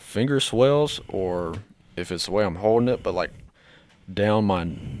like my finger swells or if it's the way I'm holding it, but like down my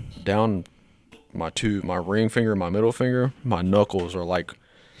ring finger, my middle finger, my knuckles are like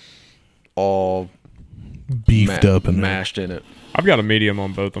all beefed up and mashed in it. I've got a medium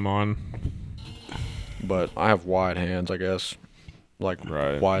on both of mine, but I have wide hands, I guess, like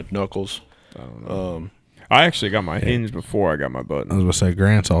wide knuckles. I don't know. I actually got my hinge before I got my button. I was going to say,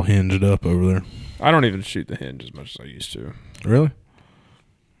 Grant's all hinged up over there. I don't even shoot the hinge as much as I used to. Really?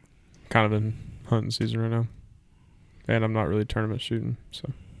 Kind of in hunting season right now, and I'm not really tournament shooting. So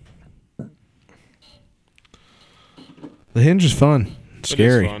the hinge is fun. It's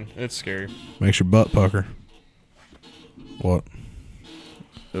scary. It is fun. It's scary. Makes your butt pucker. What?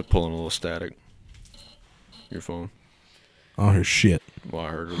 They're pulling a little static. Your phone. I don't hear shit. Well, I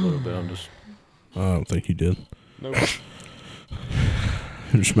heard it a little bit. I don't think you did. Nope.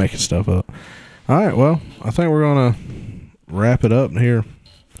 I'm just making stuff up. All right, well, I think we're going to wrap it up here.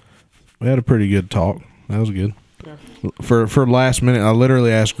 We had a pretty good talk. That was good. Yeah. For last minute, I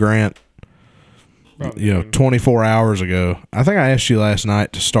literally asked Grant, 24 hours ago. I think I asked you last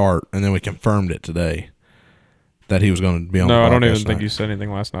night to start, and then we confirmed it today that he was going to be on the podcast. No, I don't even think tonight. you said anything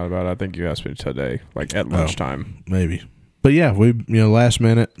last night about it. I think you asked me today, like at lunchtime. Maybe. But yeah, we last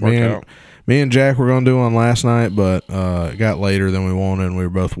minute. Me and Jack were going to do one last night, but it got later than we wanted, and we were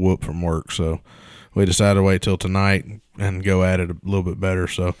both whooped from work. So we decided to wait till tonight and go at it a little bit better.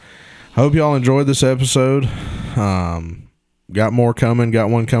 So I hope y'all enjoyed this episode. Got more coming. Got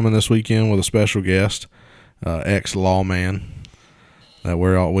one coming this weekend with a special guest, ex-lawman that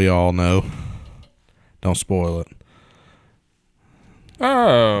we all know. Don't spoil it.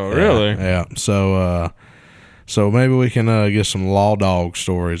 Oh, really? Yeah. So maybe we can get some law dog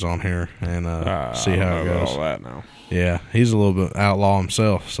stories on here and see how it goes. All that now. Yeah, he's a little bit outlaw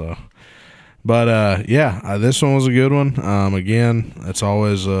himself. So, but this one was a good one. Again, it's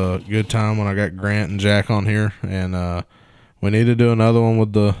always a good time when I got Grant and Jack on here, and we need to do another one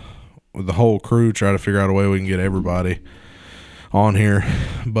with the whole crew. Try to figure out a way we can get everybody on here.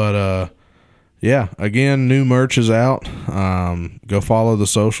 But again, new merch is out. Go follow the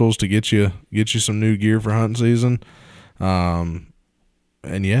socials to get you some new gear for hunting season. And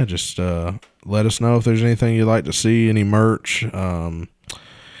yeah, just let us know if there's anything you'd like to see, any merch,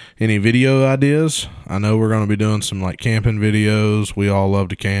 any video ideas. I know we're going to be doing some like camping videos. We all love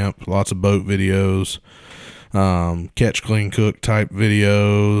to camp. Lots of boat videos, catch, clean, cook type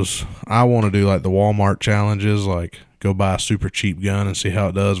videos. I want to do like the Walmart challenges, like go buy a super cheap gun and see how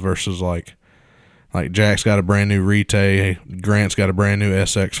it does versus like Jack's got a brand new Rete, Grant's got a brand new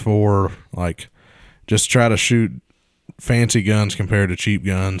SX4. Like, just try to shoot fancy guns compared to cheap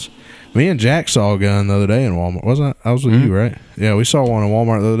guns. Me and Jack saw a gun the other day in Walmart. I was with you, right? Yeah, we saw one in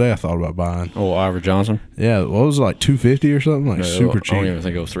Walmart the other day I thought about buying. Oh, Ivor Johnson? Yeah, what was it, like $250 or something? Like, super cheap. I don't even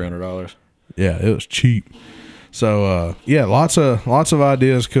think it was $300. Yeah, it was cheap. So, lots of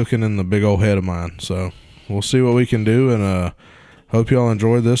ideas cooking in the big old head of mine. So, we'll see what we can do, and hope y'all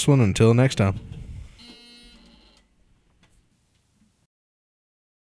enjoyed this one. Until next time.